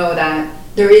comforting to know that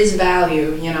there is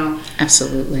value, you know.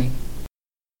 Absolutely.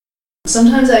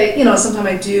 Sometimes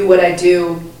I do what I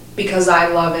do because I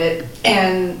love it,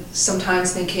 and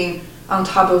sometimes thinking on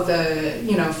top of the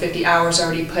 50 hours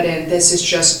already put in, this is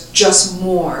just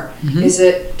more.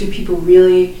 Do people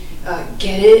really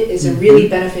get it? Is it really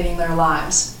benefiting their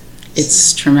lives?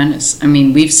 It's tremendous. I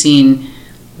mean, we've seen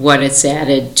what it's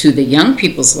added to the young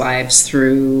people's lives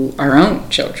through our own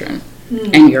children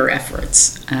and your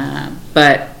efforts.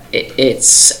 But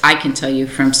I can tell you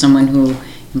from someone who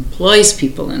employs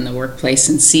people in the workplace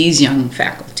and sees young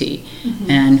faculty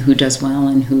and who does well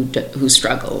and who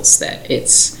struggles, that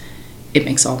it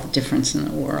makes all the difference in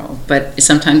the world. But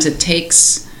sometimes it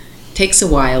takes a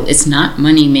while. It's not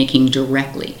money making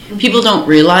directly. People don't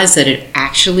realize that it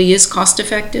actually is cost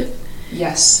effective.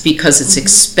 Yes. Because it's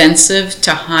expensive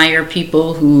to hire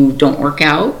people who don't work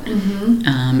out,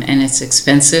 and it's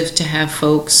expensive to have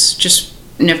folks, just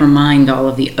never mind all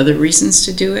of the other reasons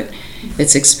to do it.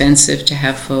 It's expensive to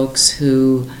have folks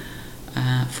who,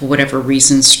 for whatever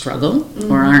reason, struggle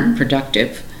or aren't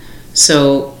productive.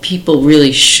 So people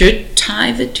really should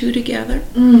tie the two together.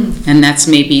 And that's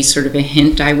maybe sort of a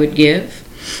hint I would give,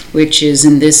 which is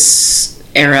in this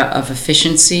era of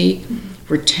efficiency,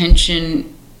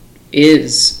 retention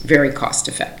is very cost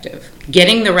effective.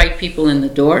 Getting the right people in the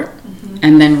door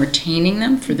and then retaining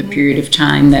them for the period of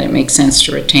time that it makes sense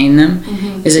to retain them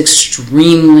is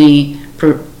extremely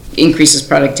increases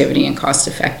productivity and cost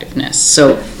effectiveness.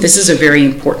 So this is a very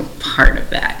important part of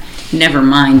that. Never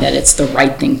mind that it's the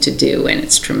right thing to do and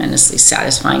it's tremendously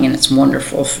satisfying and it's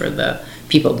wonderful for the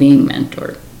people being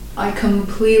mentored. I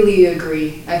completely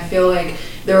agree. I feel like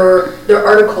there are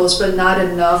articles, but not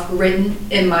enough written,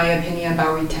 in my opinion,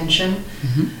 about retention.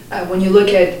 When you look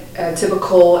at a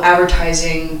typical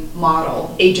advertising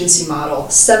model, agency model,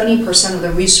 70% of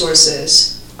the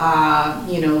resources,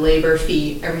 labor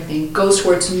fee, everything, goes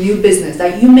towards new business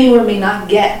that you may or may not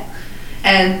get.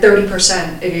 And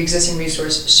 30% of your existing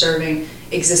resource serving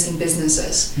existing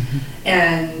businesses.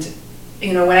 And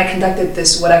when I conducted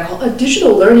this, what I call a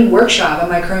digital learning workshop at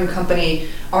my current company,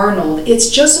 Arnold,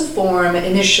 it's just a forum.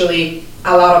 Initially,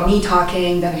 a lot of me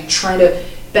talking, then I try to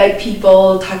beg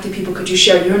people, talk to people, could you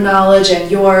share your knowledge and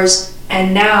yours?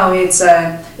 And now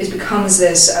it becomes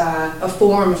this a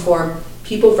forum for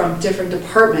people from different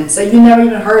departments that you never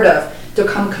even heard of to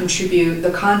come contribute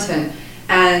the content.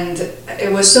 And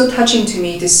it was so touching to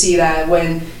me to see that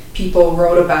when people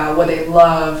wrote about what they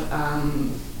love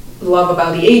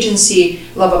about the agency,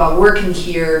 love about working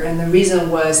here, and the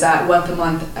reason was that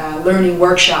once-a-month learning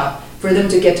workshop for them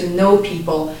to get to know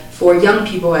people, for young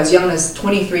people as young as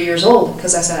 23 years old,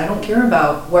 because I said, I don't care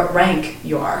about what rank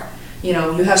you are. You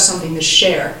have something to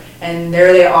share. And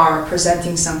there they are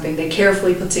presenting something they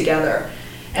carefully put together.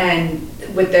 And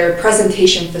with their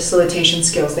presentation facilitation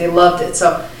skills, they loved it.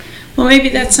 So, well, maybe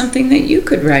that's something that you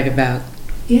could write about.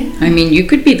 Yeah. I mean, you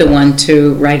could be the one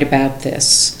to write about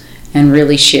this and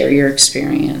really share your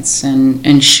experience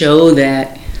and show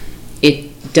that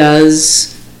it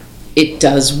does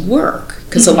work.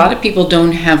 Because a lot of people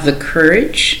don't have the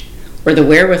courage or the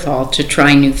wherewithal to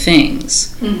try new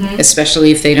things,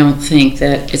 especially if they don't think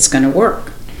that it's going to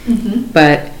work.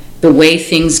 But the way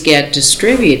things get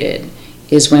distributed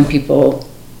is when people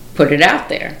put it out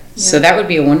there. Yeah. So that would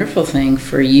be a wonderful thing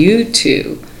for you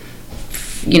to,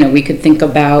 we could think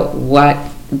about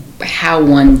how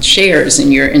one shares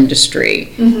in your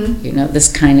industry,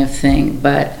 this kind of thing.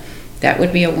 But that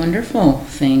would be a wonderful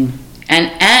thing.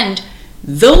 And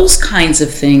those kinds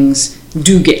of things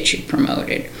do get you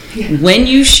promoted. Yeah. When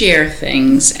you share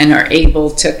things and are able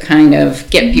to kind of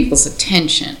get people's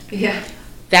attention,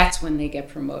 that's when they get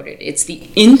promoted. It's the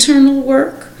internal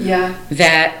work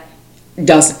that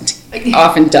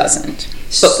often doesn't.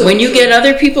 But when you get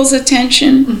other people's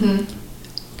attention,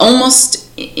 almost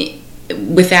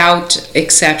without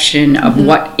exception of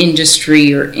what industry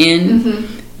you're in,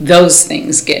 those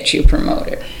things get you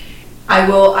promoted.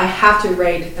 I have to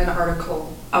write an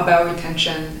article about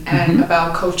retention and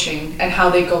about coaching and how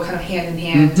they go kind of hand in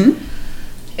hand.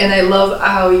 And I love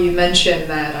how you mentioned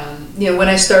that, when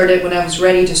I was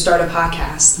ready to start a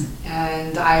podcast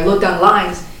and I looked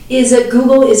online, is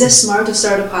it smart to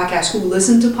start a podcast? Who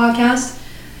listen to podcasts?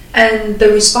 And the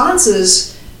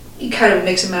responses, you kind of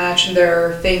mix and match, and there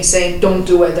are things saying don't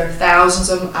do it. There are thousands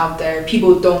of them out there.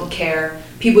 People don't care.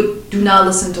 people do not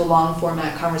listen to long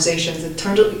format conversations. It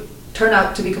turned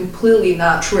out to be completely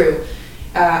not true.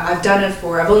 I've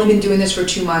only been doing this for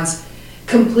 2 months,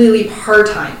 completely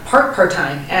part-time,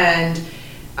 and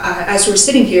as we're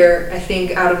sitting here, I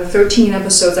think out of the 13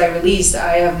 episodes I released,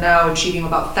 I am now achieving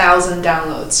about 1,000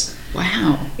 downloads.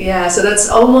 Wow. Yeah, so that's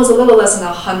almost a little less than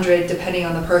 100 depending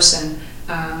on the person.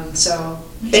 So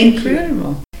thank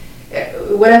you.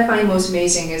 What I find most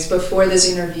amazing is before this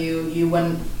interview, you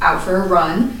went out for a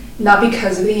run, not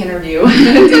because of the interview,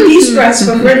 to de-stress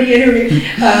before the interview.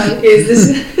 Is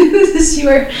this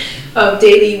your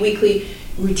daily, weekly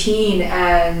routine?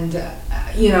 And,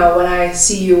 when I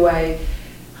see you, I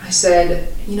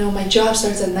said, my job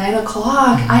starts at 9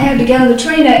 o'clock. I have to get on the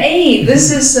train at 8.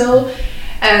 This is so...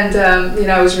 And,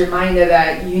 I was reminded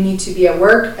that you need to be at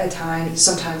work at times,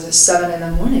 sometimes at 7 in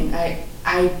the morning.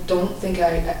 I don't think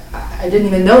I didn't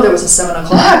even know there was a 7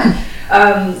 o'clock.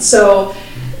 So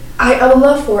I would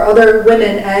love for other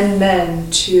women and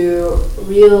men to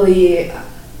really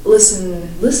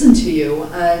listen to you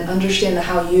and understand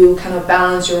how you kind of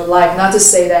balance your life. Not to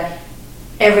say that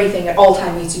everything at all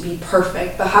time needs to be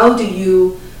perfect, but how do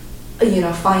you,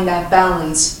 find that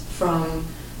balance from,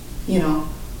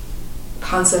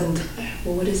 constant,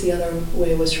 what is the other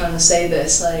way I was trying to say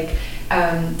this?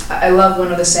 I love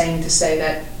one of the saying to say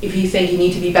that if you think you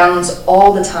need to be balanced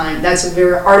all the time, that's a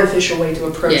very artificial way to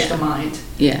approach the mind.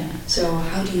 Yeah. So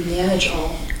how do you manage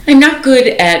all? I'm not good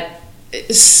at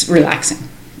relaxing.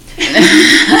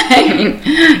 I mean,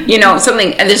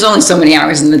 there's only so many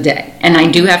hours in the day, and I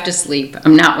do have to sleep.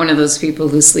 I'm not one of those people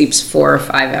who sleeps 4 or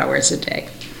 5 hours a day.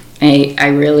 I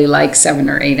really like 7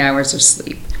 or 8 hours of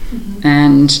sleep. Mm-hmm.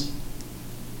 And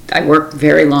I work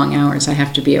very long hours. I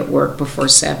have to be at work before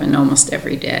 7 almost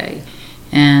every day.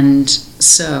 And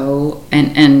so,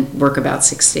 and work about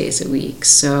 6 days a week.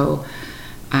 So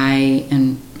I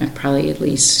am probably at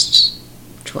least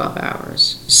 12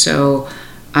 hours. So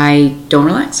I don't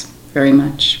relax very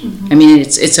much. Mm-hmm. I mean,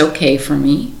 it's okay for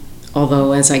me,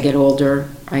 although as I get older,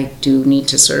 I do need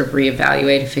to sort of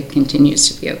reevaluate if it continues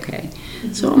to be okay.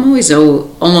 Mm-hmm. So I'm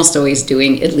almost always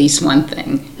doing at least one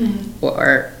thing, mm-hmm.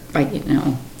 or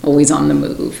always on the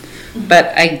move. Mm-hmm.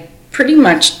 But I pretty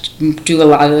much do a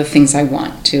lot of the things I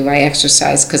want to. I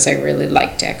exercise because I really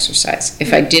like to exercise.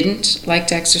 If I didn't like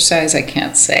to exercise, I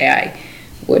can't say I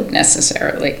would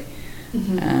necessarily.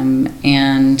 Mm-hmm.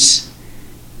 And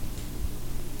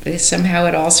somehow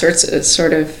it all sort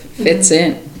of fits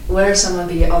mm-hmm. in. What are some of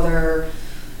the other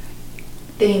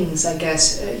things, I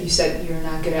guess? You said you're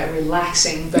not good at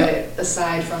relaxing, but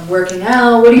aside from working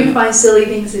out, what do you find silly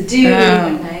things to do?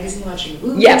 Like magazine, watching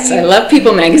movies? Yes, I love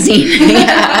People magazine.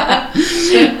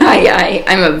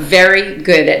 I'm very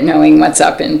good at knowing what's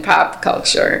up in pop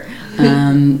culture.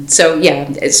 So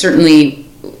yeah, it's certainly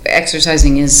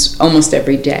exercising is almost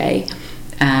every day.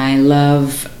 I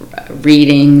love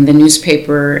reading the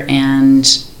newspaper and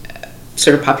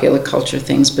sort of popular culture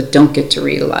things, but don't get to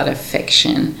read a lot of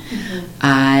fiction. Mm-hmm.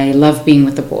 I love being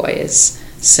with the boys.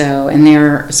 So, and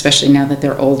they're, especially now that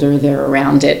they're older, they're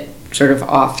around at sort of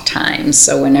off times.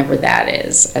 So whenever that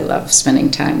is, I love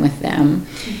spending time with them.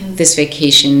 Mm-hmm. This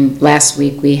vacation last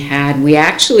week we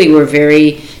actually were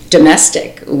very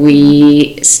domestic.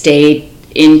 We stayed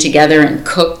in together and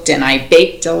cooked, and I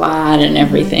baked a lot and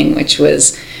everything, mm-hmm. which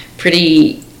was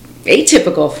pretty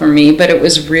atypical for me, but it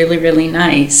was really, really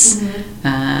nice. Mm-hmm.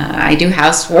 I do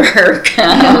housework.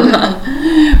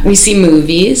 We see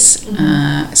movies,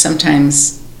 mm-hmm.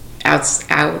 Sometimes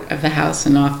out of the house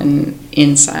and often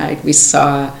inside. We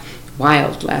saw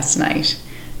Wild last night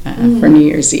for New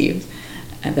Year's Eve,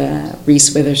 the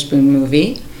Reese Witherspoon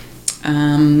movie.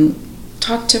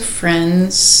 Talk to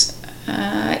friends.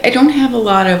 I don't have a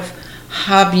lot of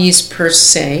hobbies per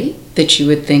se that you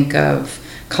would think of,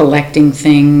 collecting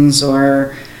things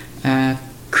or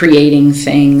creating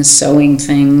things, sewing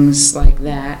things like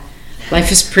that.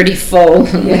 Life is pretty full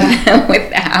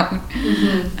without.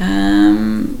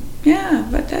 Mm-hmm.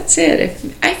 But that's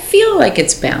it. I feel like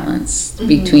it's balanced mm-hmm.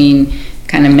 between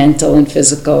kind of mental and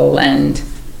physical, and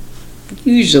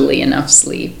usually enough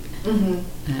sleep, mm-hmm.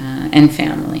 And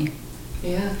family.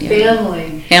 Yeah,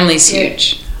 family. Family's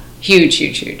huge.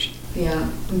 Huge. Yeah,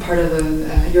 I'm part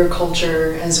of your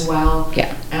culture as well.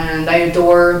 Yeah. And I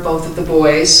adore both of the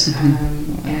boys.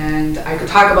 Mm-hmm. And I could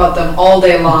talk about them all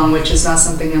day long, which is not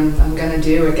something I'm going to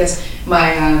do. I guess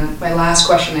my last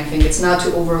question, I think, it's not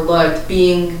to overlook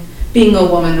being a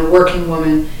woman, a working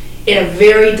woman, in a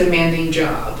very demanding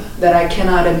job that I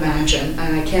cannot imagine.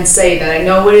 And I can't say that I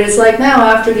know what it is like now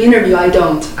after the interview. I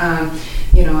don't. I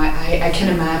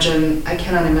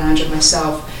cannot imagine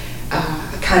myself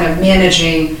kind of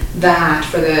managing that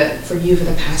for you for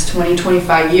the past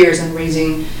 25 years and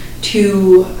raising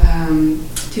two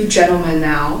gentlemen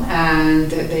now,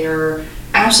 and they are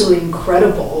absolutely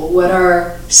incredible. What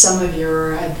are some of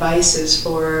your advices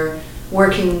for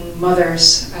working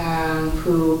mothers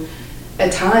who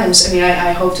at times, I mean,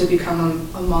 I hope to become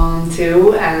a mom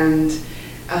too, and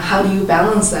how do you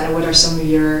balance that? What are some of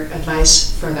your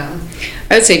advice for them?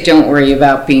 I would say don't worry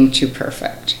about being too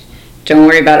perfect. Don't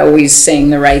worry about always saying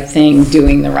the right thing,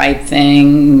 doing the right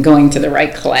thing, going to the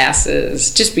right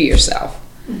classes. Just be yourself.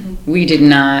 Mm-hmm.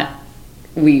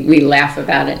 We laugh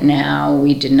about it now.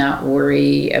 We did not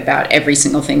worry about every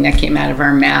single thing that came out of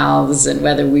our mouths and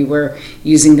whether we were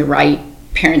using the right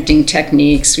parenting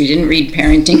techniques. We didn't read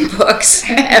parenting books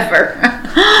ever.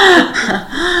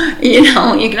 You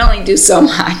know, you can only do so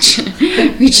much.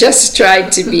 We just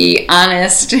tried to be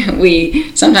honest.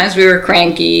 Sometimes we were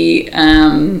cranky.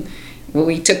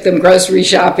 We took them grocery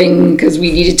shopping because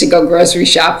we needed to go grocery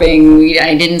shopping.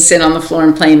 I didn't sit on the floor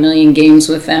and play a million games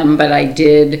with them, but I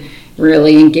did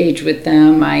really engage with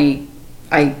them.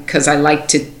 Because I like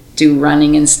to do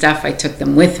running and stuff, I took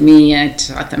them with me. I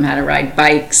taught them how to ride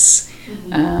bikes.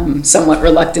 Mm-hmm. Somewhat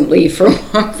reluctantly for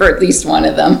at least one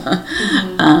of them.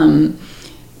 Mm-hmm.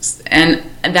 And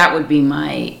that would be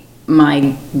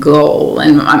my goal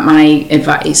and my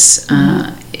advice.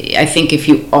 Mm-hmm. I think if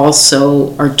you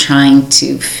also are trying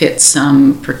to fit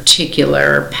some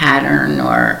particular pattern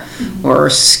or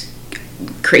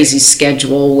crazy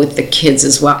schedule with the kids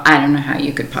as well, I don't know how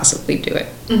you could possibly do it.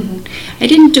 Mm-hmm. I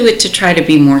didn't do it to try to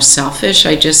be more selfish.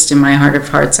 I just, in my heart of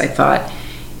hearts, I thought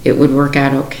it would work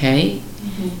out okay.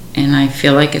 Mm-hmm. And I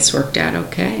feel like it's worked out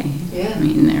okay. Yeah. I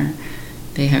mean,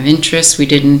 they have interests. We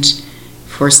didn't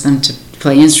force them to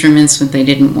play instruments when they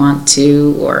didn't want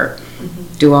to, or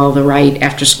do all the right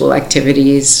after-school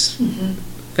activities. Mm-hmm.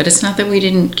 But it's not that we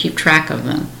didn't keep track of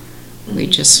them. Mm-hmm. We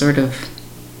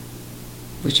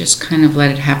just kind of let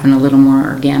it happen a little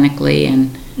more organically, and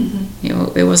mm-hmm. you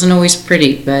know, it wasn't always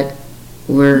pretty, but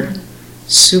we're mm-hmm.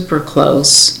 super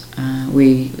close.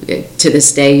 To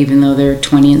this day, even though they're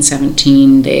 20 and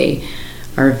 17, they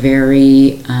are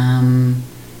very,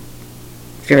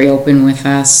 very open with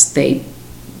us.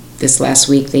 This last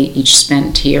week, they each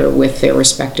spent here with their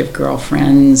respective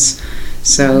girlfriends.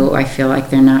 So mm-hmm. I feel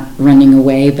like they're not running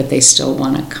away, but they still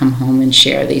want to come home and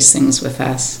share these things with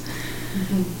us.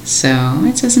 Mm-hmm. So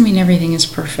it doesn't mean everything is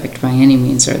perfect by any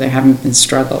means, or there haven't been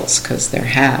struggles, because there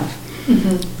have.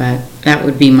 Mm-hmm. But that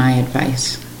would be my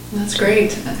advice. That's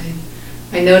great.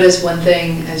 I noticed one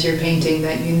thing as you're painting,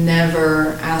 that you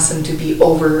never ask them to be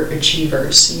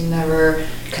overachievers. You never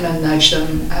kind of nudge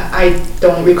them. I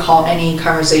don't recall any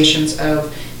conversations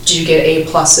of, did you get A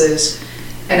pluses?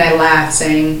 And I laughed,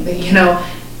 saying, you know,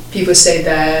 people say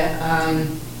that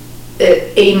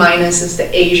A minus is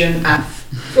the Asian F.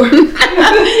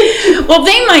 Well,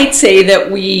 they might say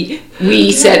that we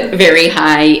set very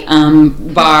high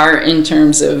bar in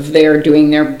terms of they're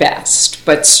doing their best,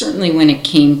 but certainly when it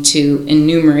came to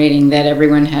enumerating that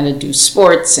everyone had to do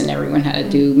sports and everyone had to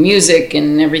do music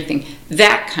and everything,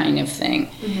 that kind of thing,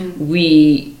 mm-hmm.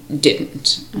 we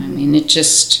didn't. I mean,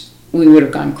 we would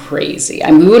have gone crazy.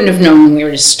 I mean, we wouldn't have known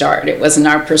where to start. It wasn't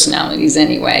our personalities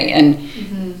anyway, and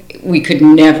mm-hmm. we could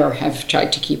never have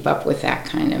tried to keep up with that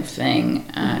kind of thing.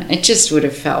 It just would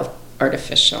have felt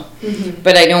artificial. Mm-hmm.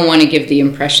 But I don't want to give the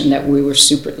impression that we were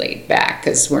super laid back,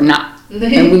 because we're not.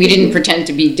 And we didn't pretend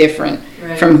to be different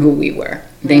right. from who we were. Right.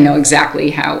 They know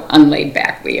exactly how unlaid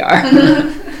back we are.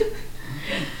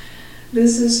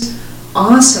 This is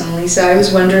awesome, Lisa. I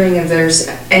was wondering if there's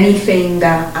anything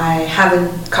that I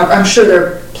haven't covered. I'm sure there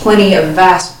are plenty of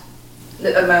vast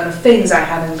amount of things I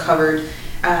haven't covered.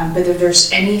 But if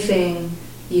there's anything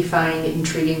you find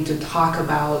intriguing to talk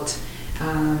about,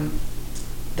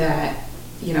 that,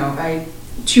 you know,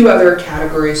 two other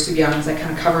categories, to be honest, I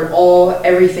kind of covered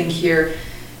everything here,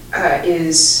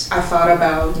 is I thought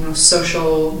about, you know,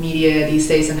 social media these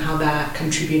days and how that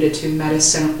contributed to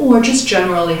medicine, or just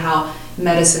generally how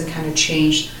medicine kind of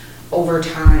changed over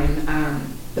time.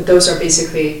 But those are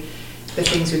basically the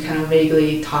things we kind of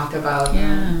vaguely talked about.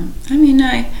 Yeah, I mean,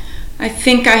 I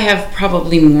think I have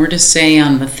probably more to say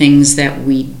on the things that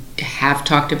we have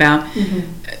talked about.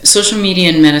 Mm-hmm. Social media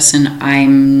and medicine,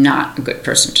 I'm not a good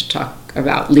person to talk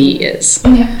about. Lee is.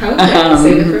 Yeah,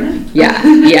 save it for him.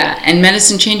 Yeah. And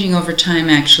medicine changing over time,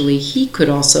 actually, he could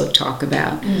also talk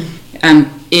about.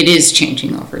 It is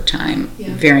changing over time,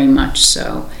 very much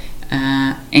so.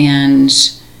 And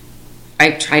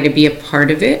I try to be a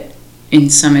part of it in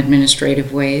some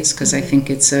administrative ways, because I think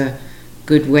it's a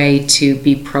good way to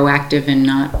be proactive and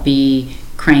not be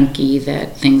cranky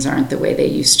that things aren't the way they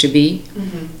used to be.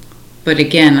 Mm-hmm. But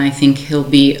again, I think he'll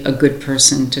be a good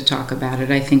person to talk about it.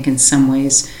 I think in some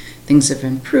ways things have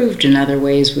improved. In other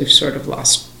ways, we've sort of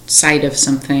lost sight of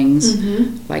some things,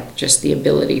 like just the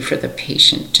ability for the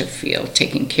patient to feel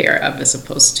taken care of, as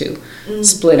opposed to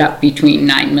split up between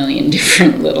 9 million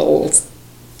different little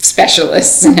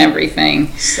specialists and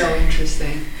everything. So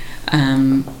interesting.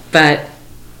 But,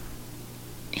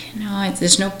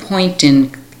 there's no point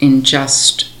in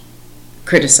just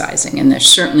criticizing, and there's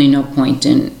certainly no point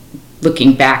in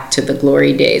looking back to the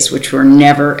glory days, which were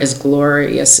never as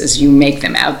glorious as you make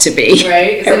them out to be.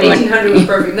 Right? It's like 1800 was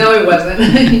perfect. No, it wasn't.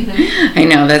 I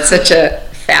know, that's such a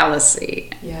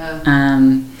fallacy. Yeah.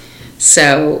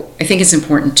 So I think it's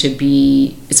important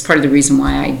it's part of the reason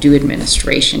why I do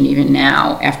administration even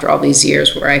now, after all these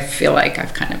years where I feel like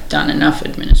I've kind of done enough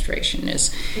administration, is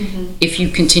if you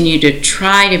continue to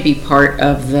try to be part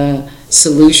of the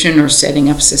solution or setting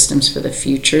up systems for the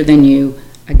future, then you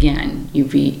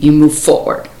move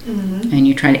forward and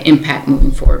you try to impact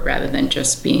moving forward rather than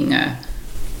just being a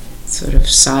sort of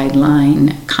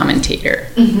sideline commentator.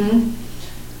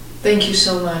 Thank you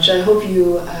so much. I hope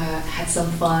you had some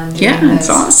fun doing it's this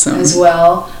awesome as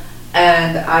well.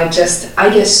 And I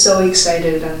get so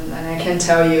excited, and I can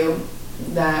tell you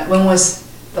that when was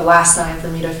the last time for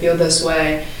me to feel this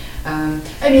way?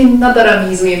 Not that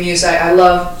I'm easily amused. I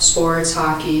love sports,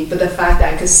 hockey, but the fact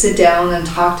that I could sit down and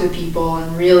talk to people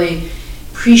and really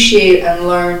appreciate and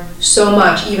learn so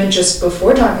much, even just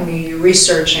before talking to you,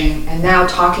 researching, and now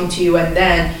talking to you, and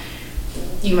then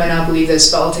you might not believe this,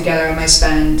 but altogether I might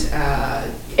spend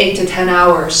 8 to 10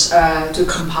 hours to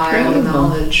compile the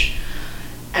knowledge.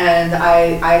 And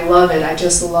I love it. I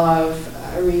just love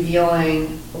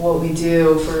revealing what we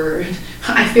do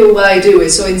I feel what I do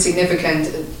is so insignificant,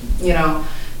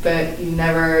 but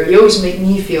you always make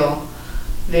me feel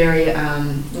very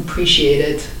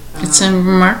appreciated. It's a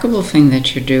remarkable thing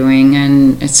that you're doing,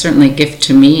 and it's certainly a gift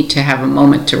to me to have a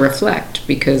moment to reflect,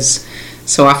 because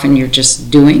so often you're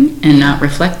just doing and not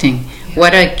reflecting. Yeah.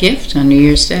 What a gift on New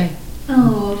Year's Day.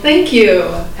 Oh, thank you.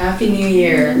 Happy New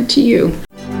Year. And to you.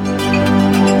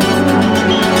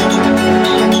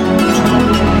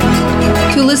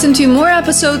 To listen to more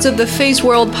episodes of the Face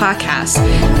World podcast,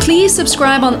 please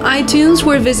subscribe on iTunes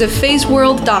or visit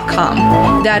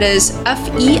faceworld.com. That is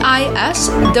FEISWORLD,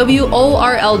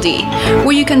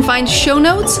 where you can find show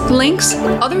notes, links,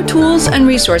 other tools, and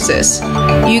resources.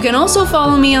 You can also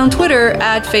follow me on Twitter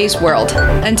 @FaceWorld.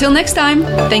 Until next time,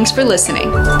 thanks for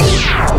listening.